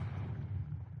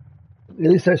 At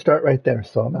least I start right there,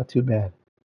 so I'm not too bad.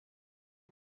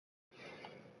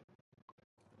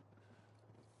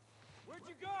 Where'd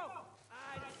you go?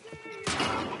 I see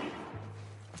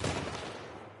you.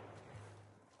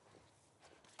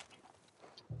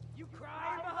 You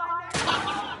crying behind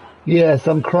that? Yes,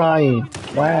 I'm crying.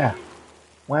 Wah.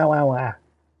 Wah, wah, wah.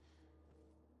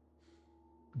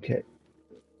 Okay.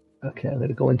 Okay, I'm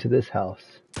gonna go into this house.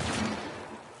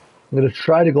 I'm gonna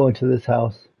try to go into this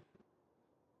house.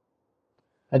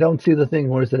 I don't see the thing.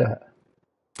 Where's it at?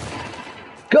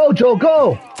 Go, Joe,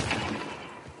 go!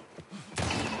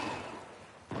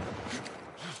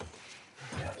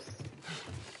 Yes.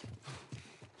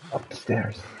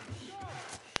 Upstairs.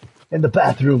 In the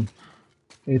bathroom.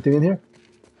 Anything in here?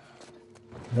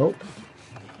 Nope.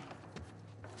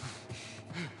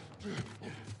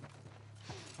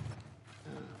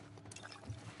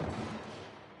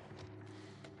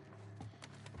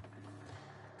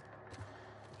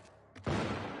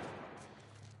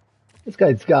 This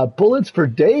guy's got bullets for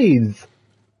days.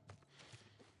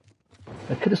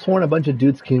 I could have sworn a bunch of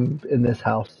dudes came in this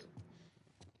house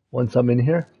once I'm in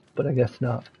here, but I guess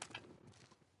not.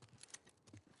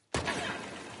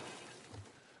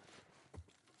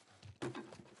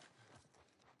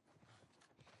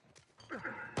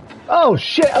 Oh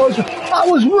shit, I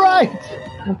was right!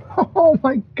 Oh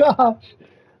my gosh!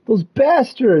 Those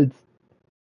bastards!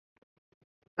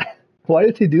 Why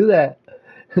did they do that?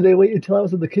 They wait until I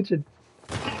was in the kitchen.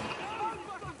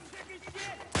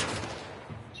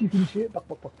 Chicken shit. Buck,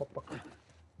 buck, buck, buck, buck.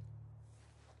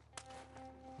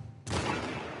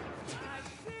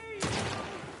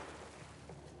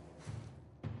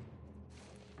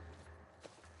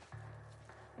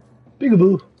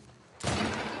 Peekaboo. Did I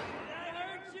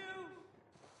hurt you?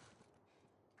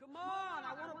 Come on,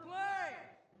 I want to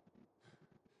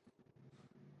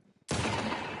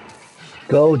play.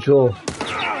 Go, Joel.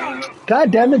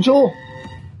 God damn it, Joel.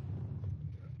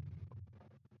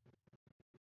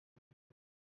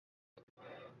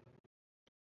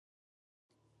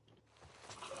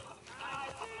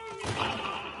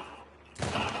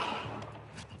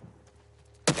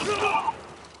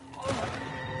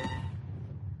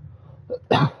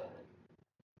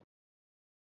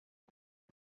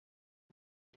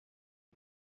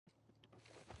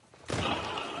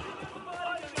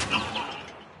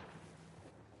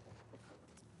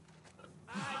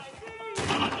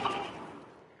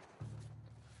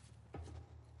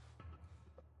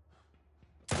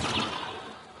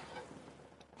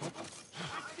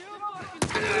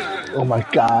 Oh my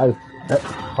god, that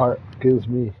part kills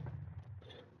me.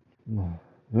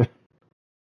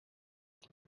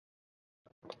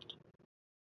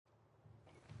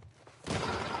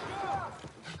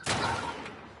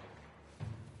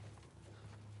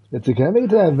 Can I make it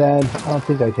to that van? I don't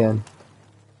think I can.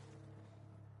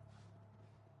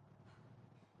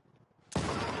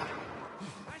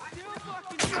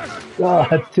 Oh,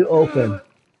 that's too open.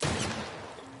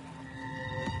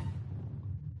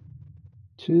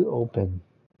 Too open.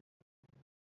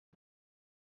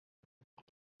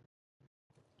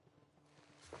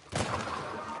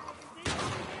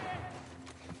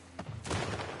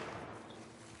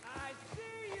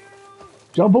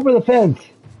 Jump over the fence.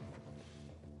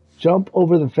 Jump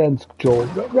over the fence, Joel.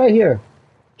 Right here.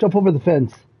 Jump over the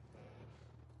fence.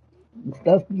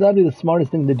 That'd be the smartest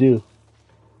thing to do.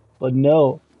 But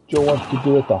no, Joel wants to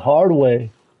do it the hard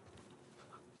way.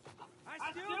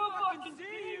 I still fucking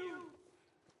see you.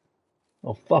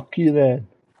 Oh, fuck you then.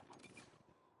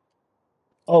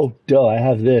 Oh, duh, I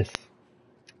have this.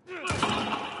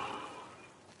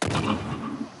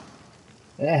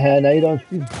 Now you don't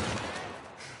see.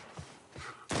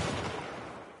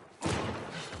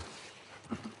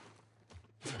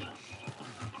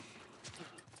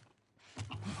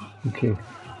 Okay.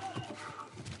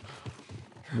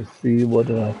 Let's see, what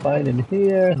did I find in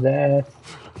here?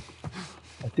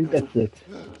 I think that's it.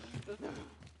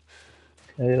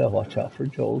 I gotta watch out for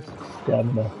Joel's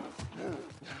stamina.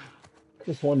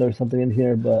 Just wonder if something in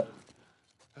here, but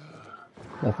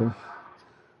nothing.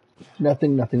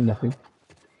 Nothing.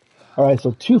 Alright,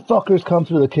 so two fuckers come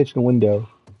through the kitchen window.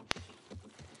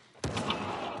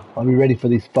 Are we ready for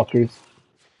these fuckers?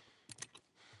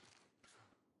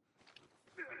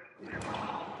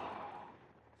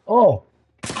 Oh!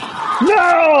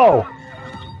 No!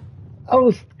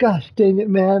 Gosh dang it,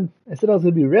 man. I said I was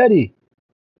gonna be ready.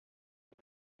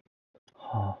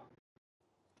 Oh.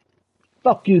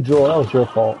 Fuck you, Joel. That was your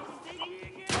fault.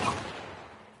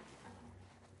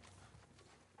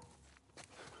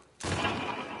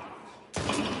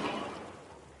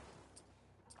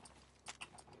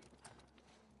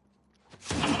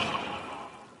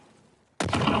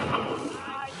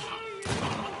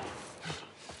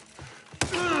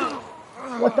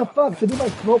 What the fuck? Did my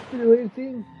smoke do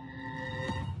anything?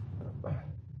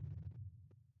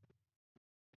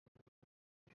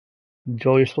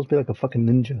 Joel, you're supposed to be like a fucking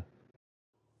ninja.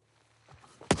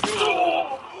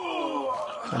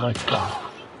 Oh my god.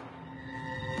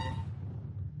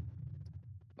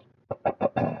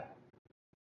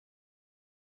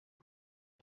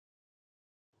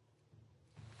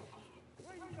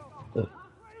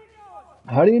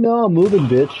 How do you know I'm moving,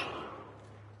 bitch?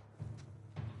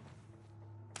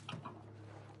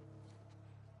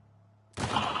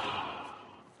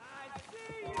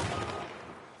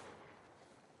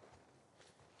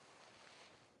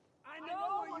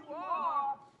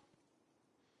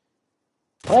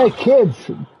 Hey,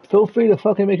 kids! Feel free to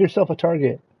fucking make yourself a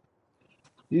target.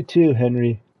 You too,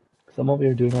 Henry. Because I'm over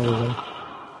here doing all the work.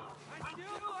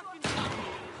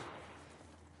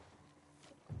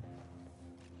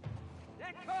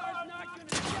 That car's not gonna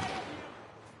save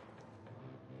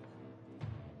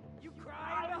you. You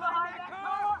crying behind that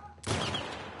car?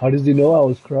 How does he know I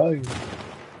was crying?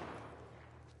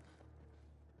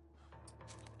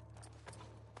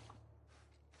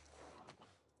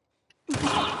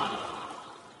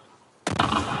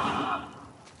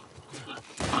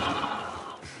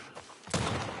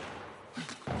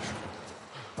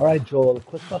 Alright, Joel,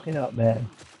 quit fucking up, man.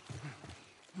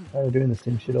 Tired of doing the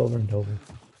same shit over and over.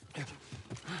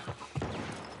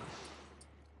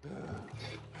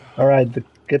 Alright,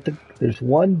 there's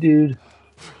one dude.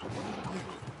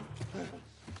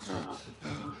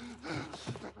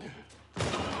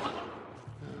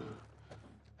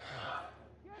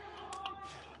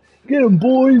 Get him,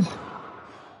 boys!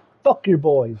 Fuck your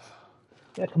boys.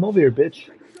 Yeah, come over here, bitch.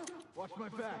 Watch my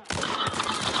back.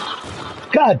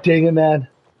 God dang it, man.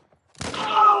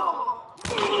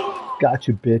 Got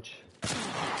you, bitch.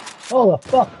 Oh, the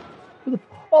fuck.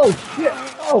 Oh, shit.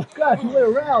 Oh, God, he went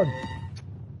around.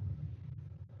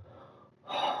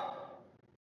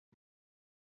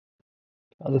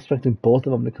 I was expecting both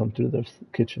of them to come through the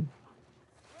kitchen.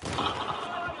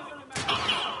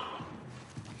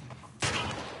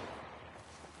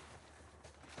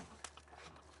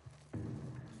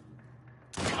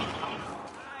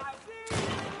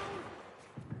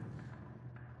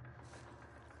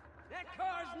 That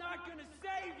car's not gonna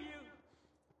save you.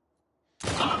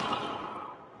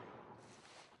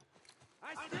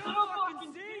 I still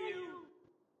fucking see you.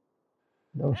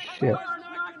 No shit. Car's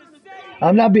not gonna save you.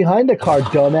 I'm not behind the car,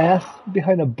 dumbass. I'm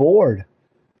behind a board.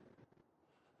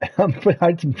 I'm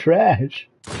behind some trash.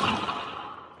 Ah,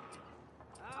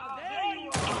 there you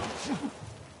are.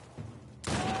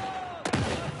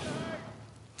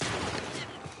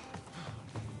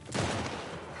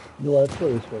 No, let's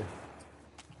go this way.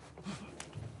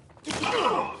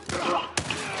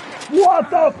 What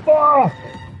the fuck?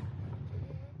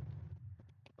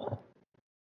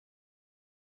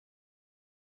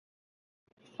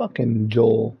 Fucking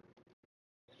Joel.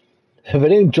 If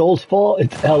it ain't Joel's fault,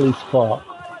 it's Ellie's fault.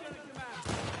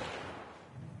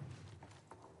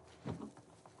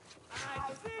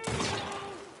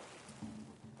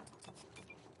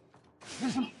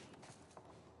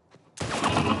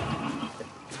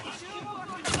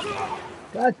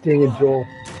 God dang it, Joel.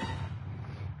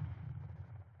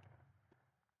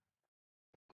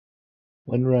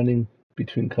 When running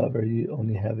between cover, you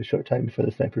only have a short time before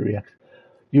the sniper reacts.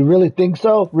 You really think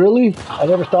so? Really? I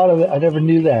never thought of it. I never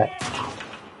knew that.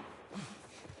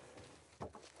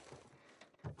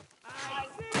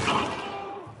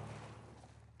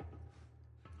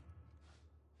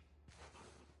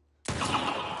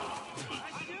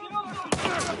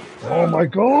 Oh my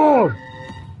god!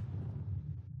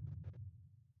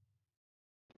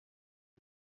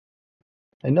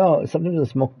 I know, sometimes the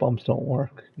smoke bombs don't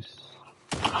work.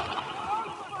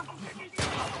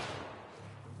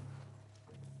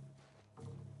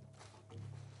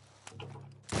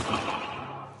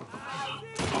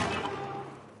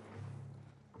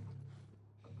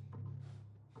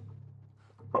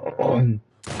 I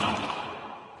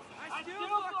still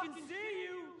fucking see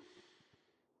you.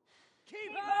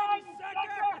 Keep hiding,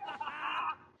 sucker.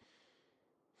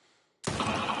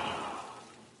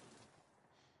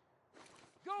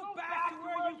 Go back to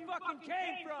where you fucking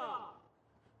came from.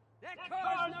 That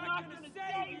car's not gonna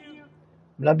save you.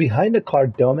 I'm not behind the car,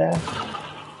 dumbass.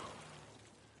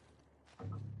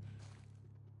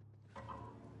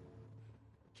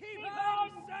 Keep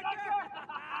hiding, sucker.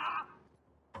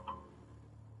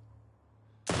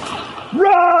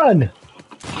 Run!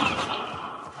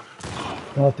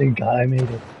 Oh, thank God I made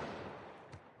it.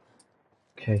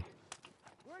 Okay.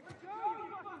 Where'd you go, you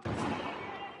fucking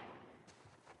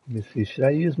Let me see. Should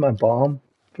I use my bomb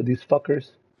for these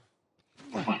fuckers?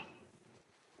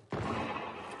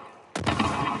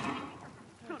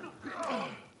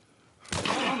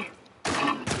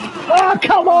 Ah,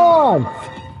 come on!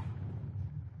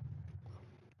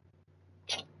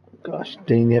 Gosh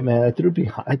dang it, man. I threw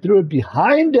it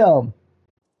behind him!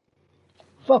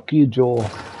 Fuck you, Joel.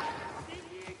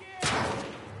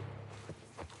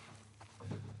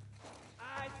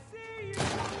 I see you.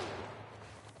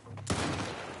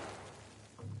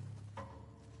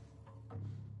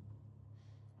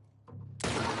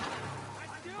 I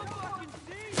still fucking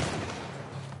see you.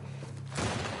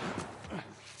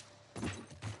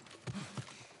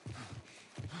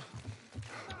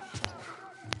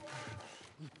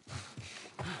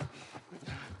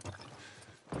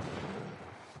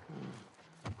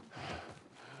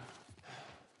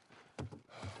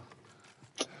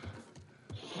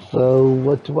 So,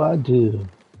 what do I do?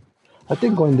 I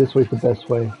think going this way is the best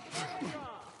way.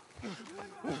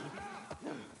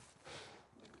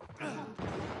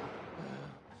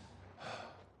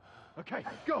 Okay,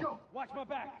 go! Watch my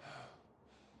back.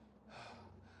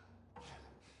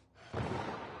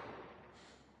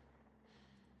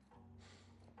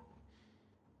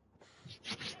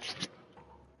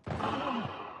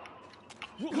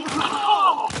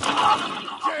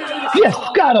 Yes,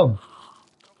 got him!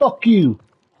 Fuck you!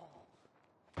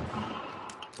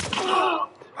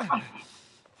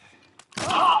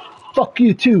 Fuck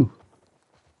you too!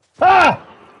 Ah!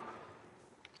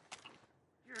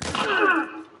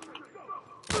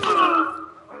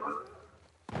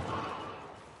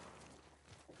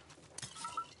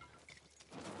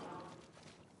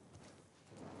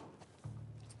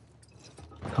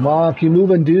 Come on, keep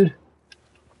moving, dude.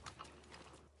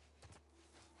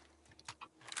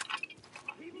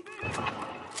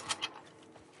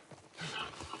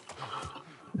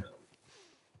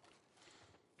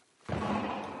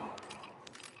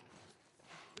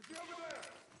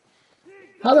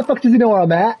 How the fuck does he know where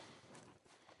I'm at?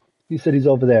 He said he's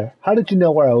over there. How did you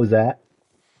know where I was at?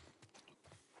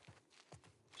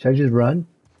 Should I just run?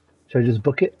 Should I just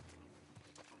book it?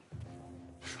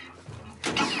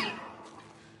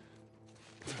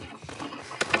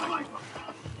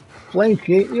 Flank,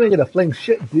 you ain't gonna flank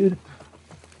shit, dude.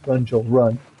 Run, Joel,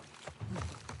 run.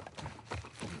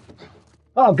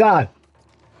 Oh, God.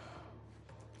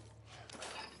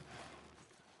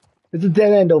 There's a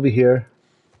dead end over here.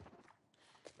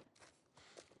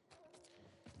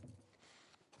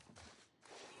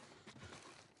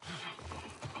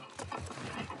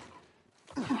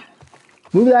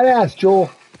 Move that ass, Joel.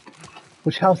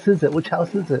 Which house is it? Which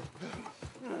house is it?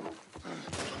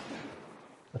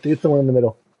 I think it's the one in the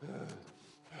middle.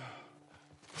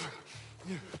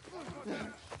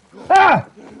 Ah!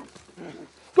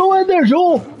 Go in there,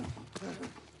 Joel!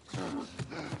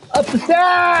 Up the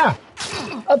stairs!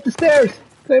 Up the stairs!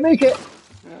 Can I make it?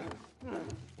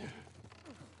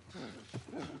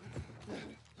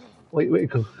 Wait,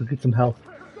 go get some health.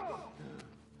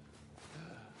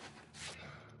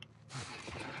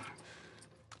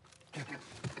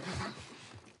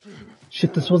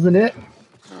 Shit, this wasn't it?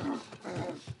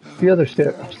 The other stair,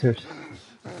 upstairs.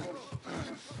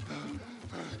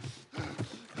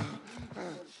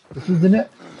 This isn't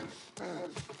it?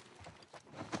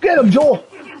 Get him, Joel!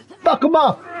 Fuck him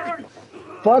up!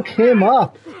 Fuck him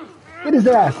up! Get his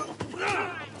ass!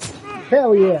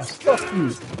 Hell yeah! Fuck you!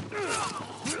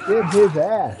 Get his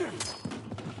ass!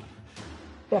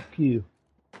 Fuck you!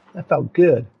 That felt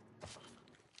good.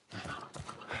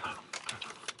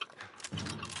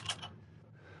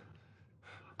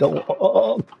 Don't...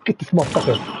 Oh, get this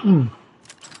motherfucker!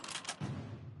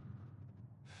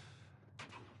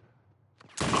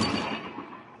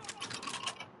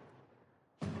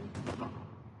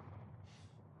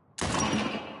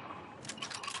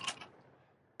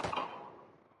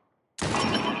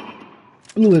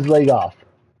 Blew his leg off.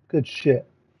 Good shit.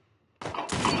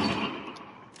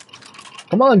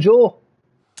 Come on, Joel!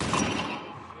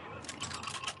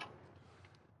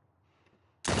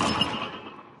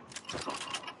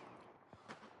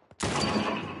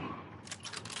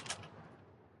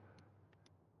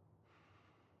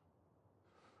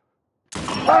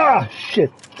 Ah,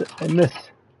 shit! I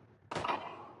missed.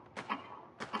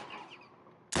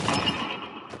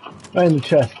 Right in the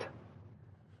chest.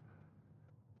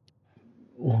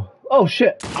 Oh,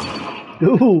 shit!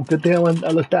 Ooh, good thing I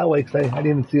looked that way because I didn't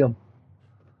even see him.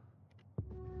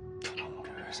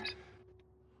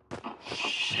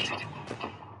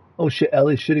 Oh shit,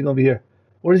 Ellie's shitting over here.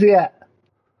 Where's he at?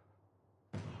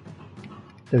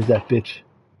 There's that bitch.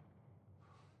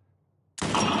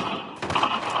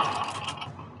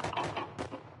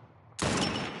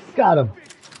 Got him.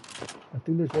 I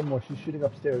think there's one more. She's shooting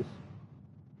upstairs.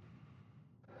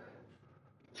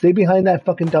 Stay behind that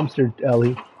fucking dumpster,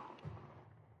 Ellie.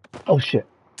 Oh shit.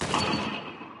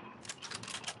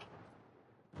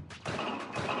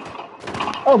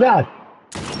 Oh god.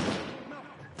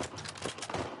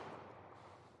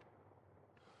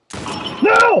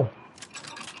 No!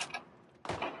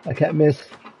 I can't miss.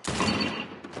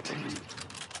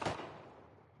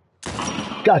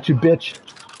 Got you, bitch.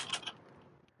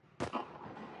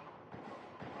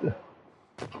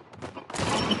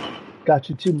 Got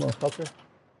you too, motherfucker.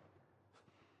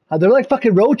 They're like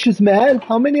fucking roaches, man.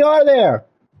 How many are there?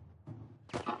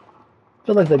 I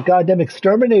feel like the goddamn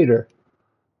exterminator.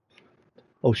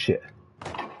 Oh shit.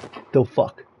 The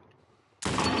fuck.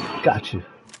 Got you.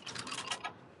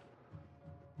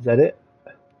 Is that it?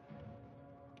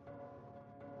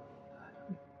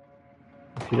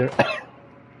 Okay, there.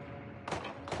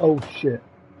 Oh shit.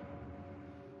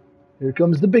 Here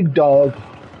comes the big dog.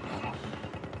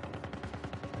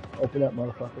 Open up,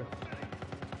 motherfucker.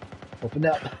 Open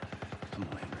up. Come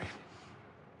on, Henry.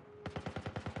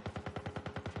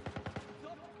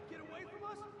 Get away from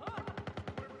us, huh?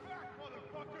 We're back,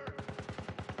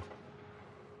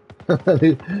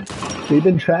 motherfucker! They've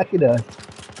been tracking us.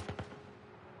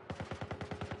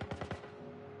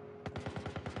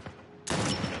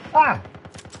 Ah!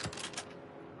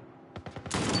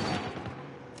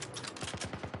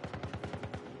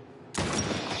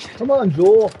 Come on,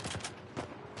 Joel.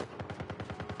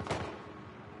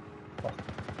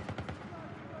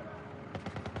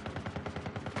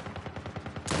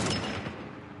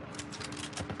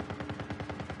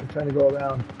 I'm trying to go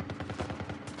around.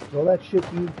 All that shit,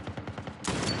 you.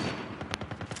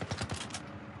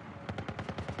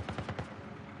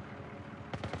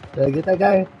 Did I get that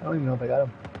guy? I don't even know if I got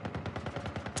him.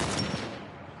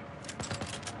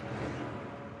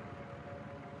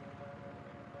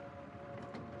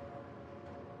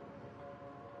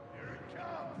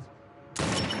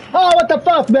 Oh, what the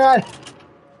fuck, man?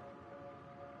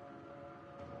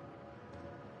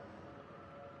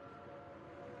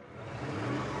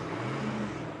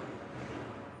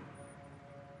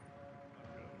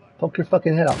 Poke your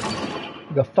fucking head off.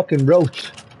 Like a fucking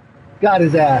roach. Got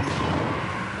his ass.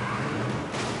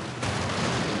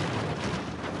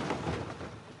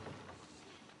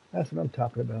 That's what I'm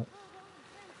talking about.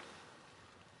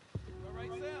 All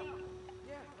right, Sam?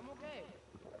 Yeah, I'm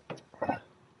okay.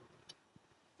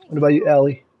 What about you,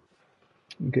 Ellie?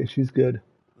 Okay, she's good.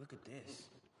 Look at this.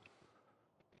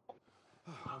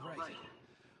 All right.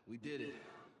 We did it.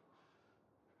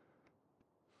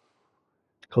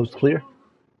 Coast clear.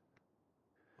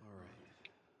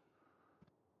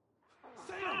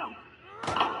 Sam!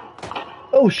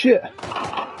 Oh shit!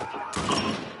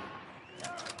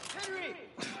 Henry!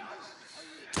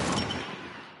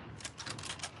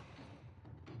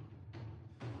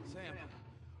 Sam,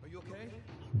 are you okay?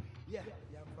 Yeah,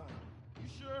 I'm fine. You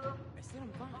sure? I said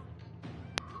I'm fine.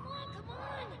 Come on, come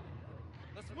on!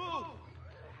 Let's move!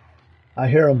 I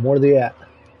hear him. Where they at?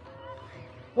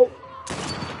 Oh!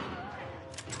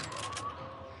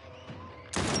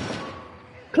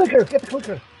 Clicker! Get the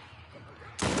clicker!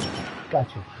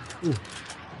 Gotcha. Ooh.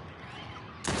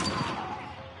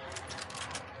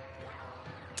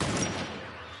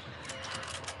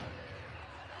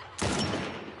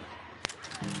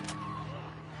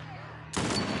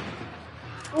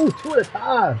 Ooh, two at a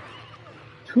time!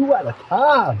 Two at a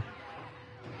time!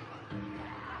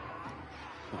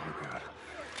 Oh, God.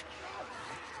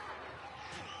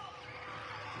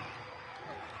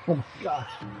 Oh my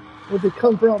gosh. Where'd they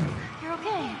come from? You're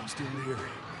okay. I'm still here.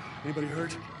 Anybody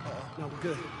hurt? No, we're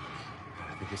good.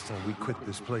 I think it's time we quit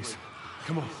this place.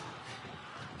 Come on.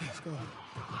 Let's go.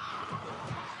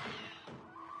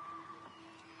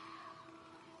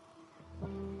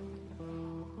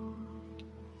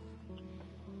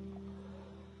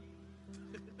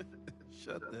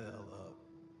 Shut the hell up.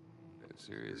 That's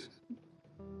serious.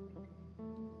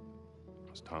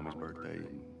 It's Tommy's birthday,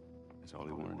 and that's all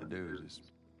he wanted to do is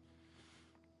just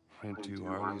rent 2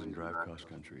 Harleys and drive cross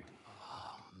country.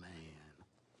 Oh, man.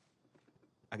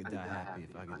 I could die happy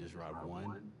if I could just ride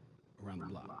one around the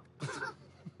block.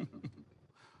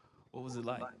 What was it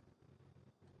like? It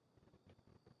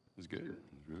was good. It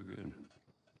was real good.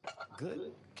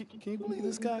 Good? Can you believe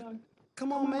this guy?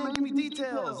 Come on, man, give me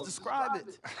details. Describe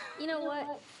it. You know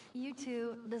what? You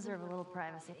two deserve a little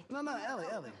privacy. No,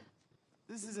 Ellie.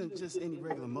 This isn't just any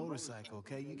regular motorcycle,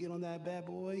 okay? You get on that bad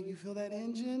boy, you feel that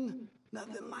engine?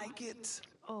 Nothing like it.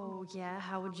 Oh, yeah?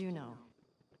 How would you know?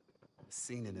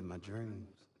 Seen it in my dreams.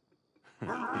 Okay.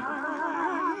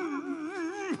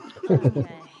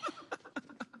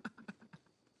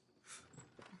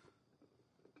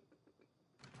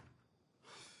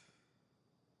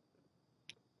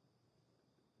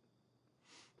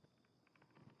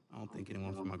 I don't think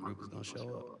anyone from my group is gonna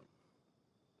show up.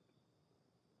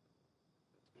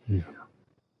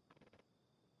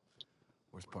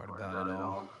 Worst part about it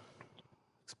all,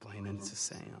 explaining it to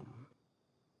Sam.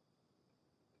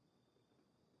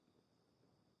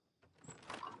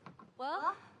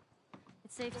 Well,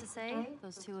 it's safe to say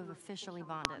those two have officially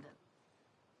bonded.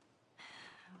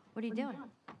 What are you doing?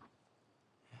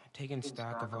 Taking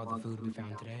stock of all the food we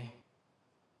found today.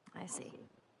 I see.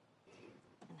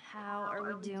 And how are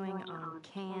we doing on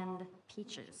canned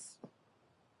peaches?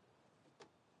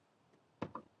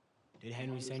 Did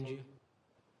Henry send you?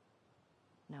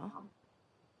 No?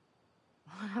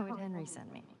 Why would Henry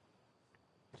send me?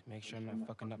 To make sure I'm not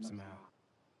fucking up somehow.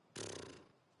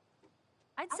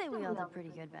 I'd say we all did pretty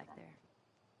good back there.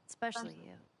 Especially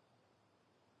you.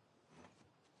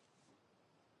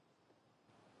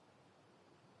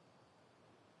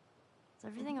 Is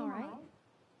everything all right?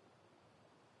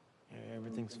 Yeah,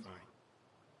 everything's fine.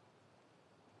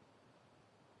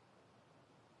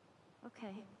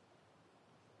 Okay.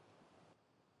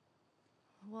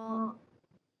 Well,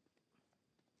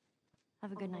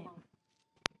 have a good night.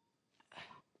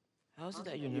 How is it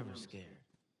that you're never scared?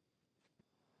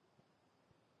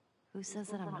 Who says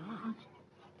that I'm not?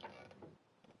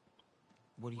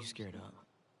 What are you scared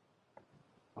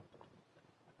of?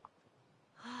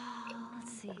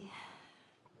 Let's see.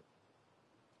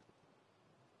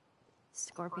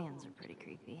 Scorpions are pretty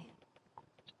creepy.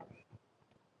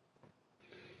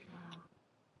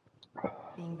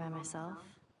 Being by myself.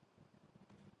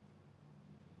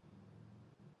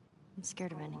 I'm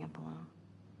scared of ending up alone.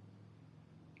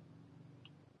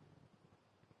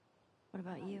 What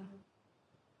about you?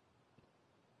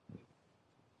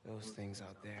 Those things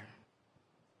out there.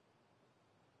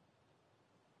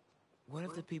 What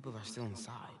if the people are still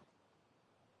inside?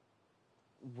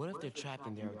 What if they're trapped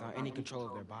in there without any control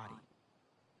of their body?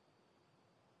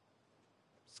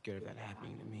 Scared of that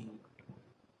happening to me.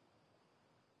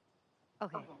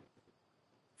 Okay.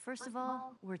 First of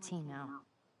all, we're a team now.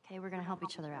 Okay, we're gonna help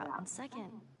each other out. And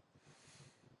second,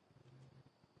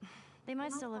 they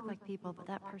might still look like people, but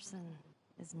that person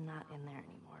is not in there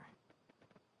anymore.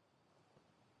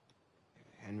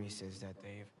 Henry says that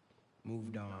they've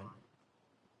moved on,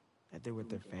 that they're with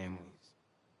their families,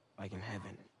 like in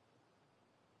heaven.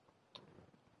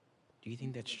 Do you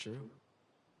think that's true?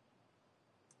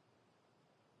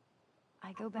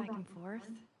 I go back and forth.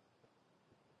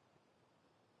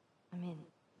 I mean,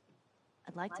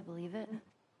 I'd like to believe it.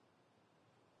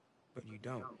 but you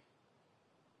don't.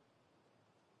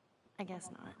 I guess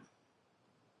not.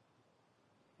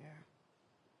 Yeah,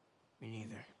 me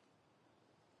neither.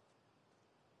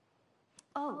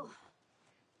 Oh.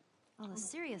 All the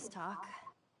serious talk.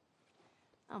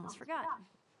 I almost forgot.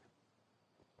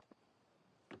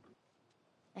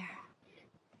 There.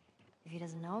 If he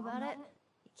doesn't know about it,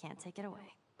 he can't take it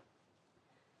away.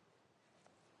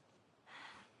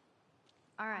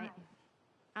 All right.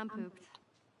 I'm pooped.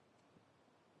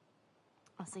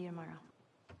 I'll see you tomorrow.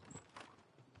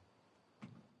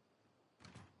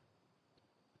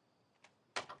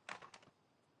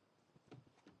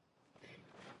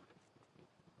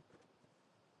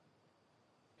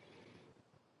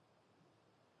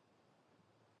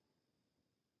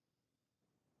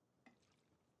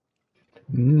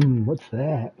 What's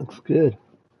that? Looks good.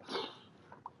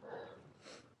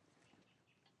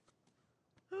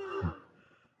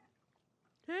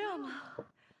 Damn.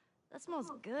 That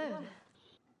smells good.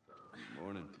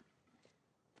 Morning.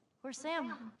 Where's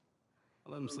Sam?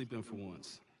 I'll let him sleep in for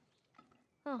once.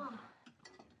 Oh.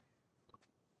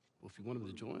 Well, if you want him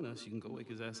to join us, you can go wake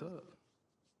his ass up.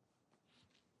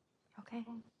 Okay.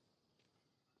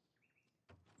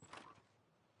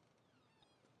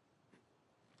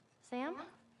 Sam?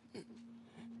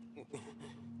 What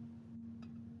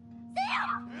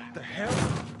the hell?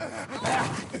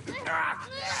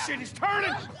 Shit, he's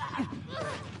turning!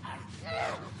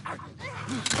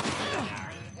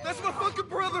 That's my fucking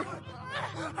brother!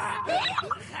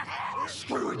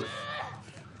 Screw it!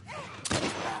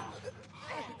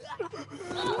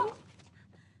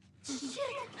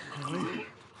 Ellie?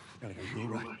 Ellie, are you all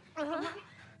right?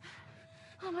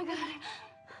 Oh my god.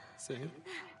 Sam?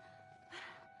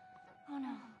 Oh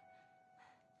no.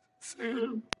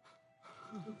 Sam?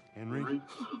 Henry? Ellie,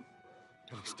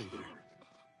 stay there.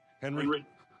 Henry? What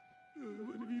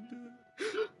have you done?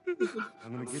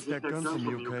 I'm gonna get that gun from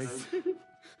you, okay?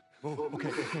 Oh,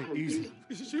 okay, easy.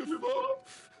 This is your fault.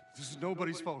 This is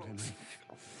nobody's fault, Henry.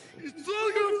 It's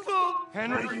all your fault!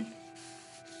 Henry!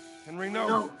 Henry,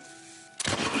 no!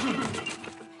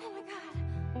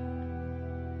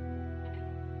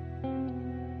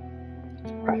 Oh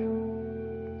my god.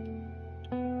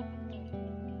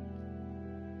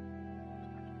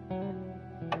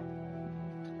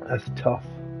 That's tough.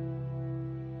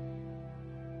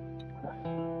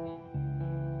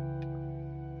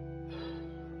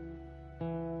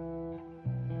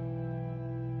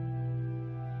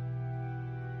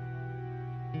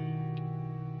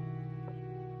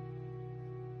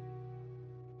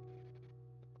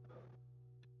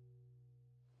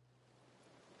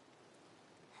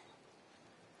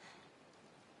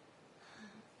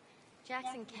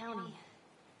 Jackson County.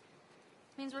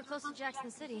 Means we're close to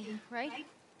Jackson City, right?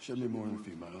 Should be more than a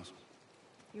few miles.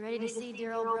 You ready to see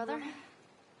dear old brother?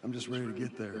 I'm just ready to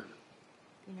get there.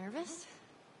 You nervous?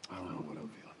 I don't know what I'm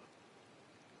feeling.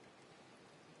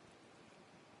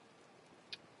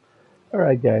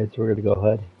 Alright guys, we're going to go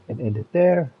ahead and end it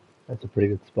there. That's a pretty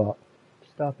good spot to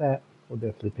stop at. We'll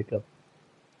definitely pick up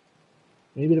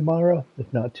maybe tomorrow,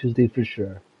 if not Tuesday for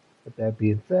sure. With that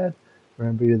being said,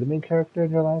 remember you're the main character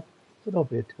in your life, so don't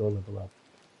forget to go level up.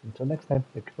 Until next time,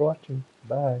 thank you for watching.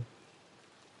 Bye.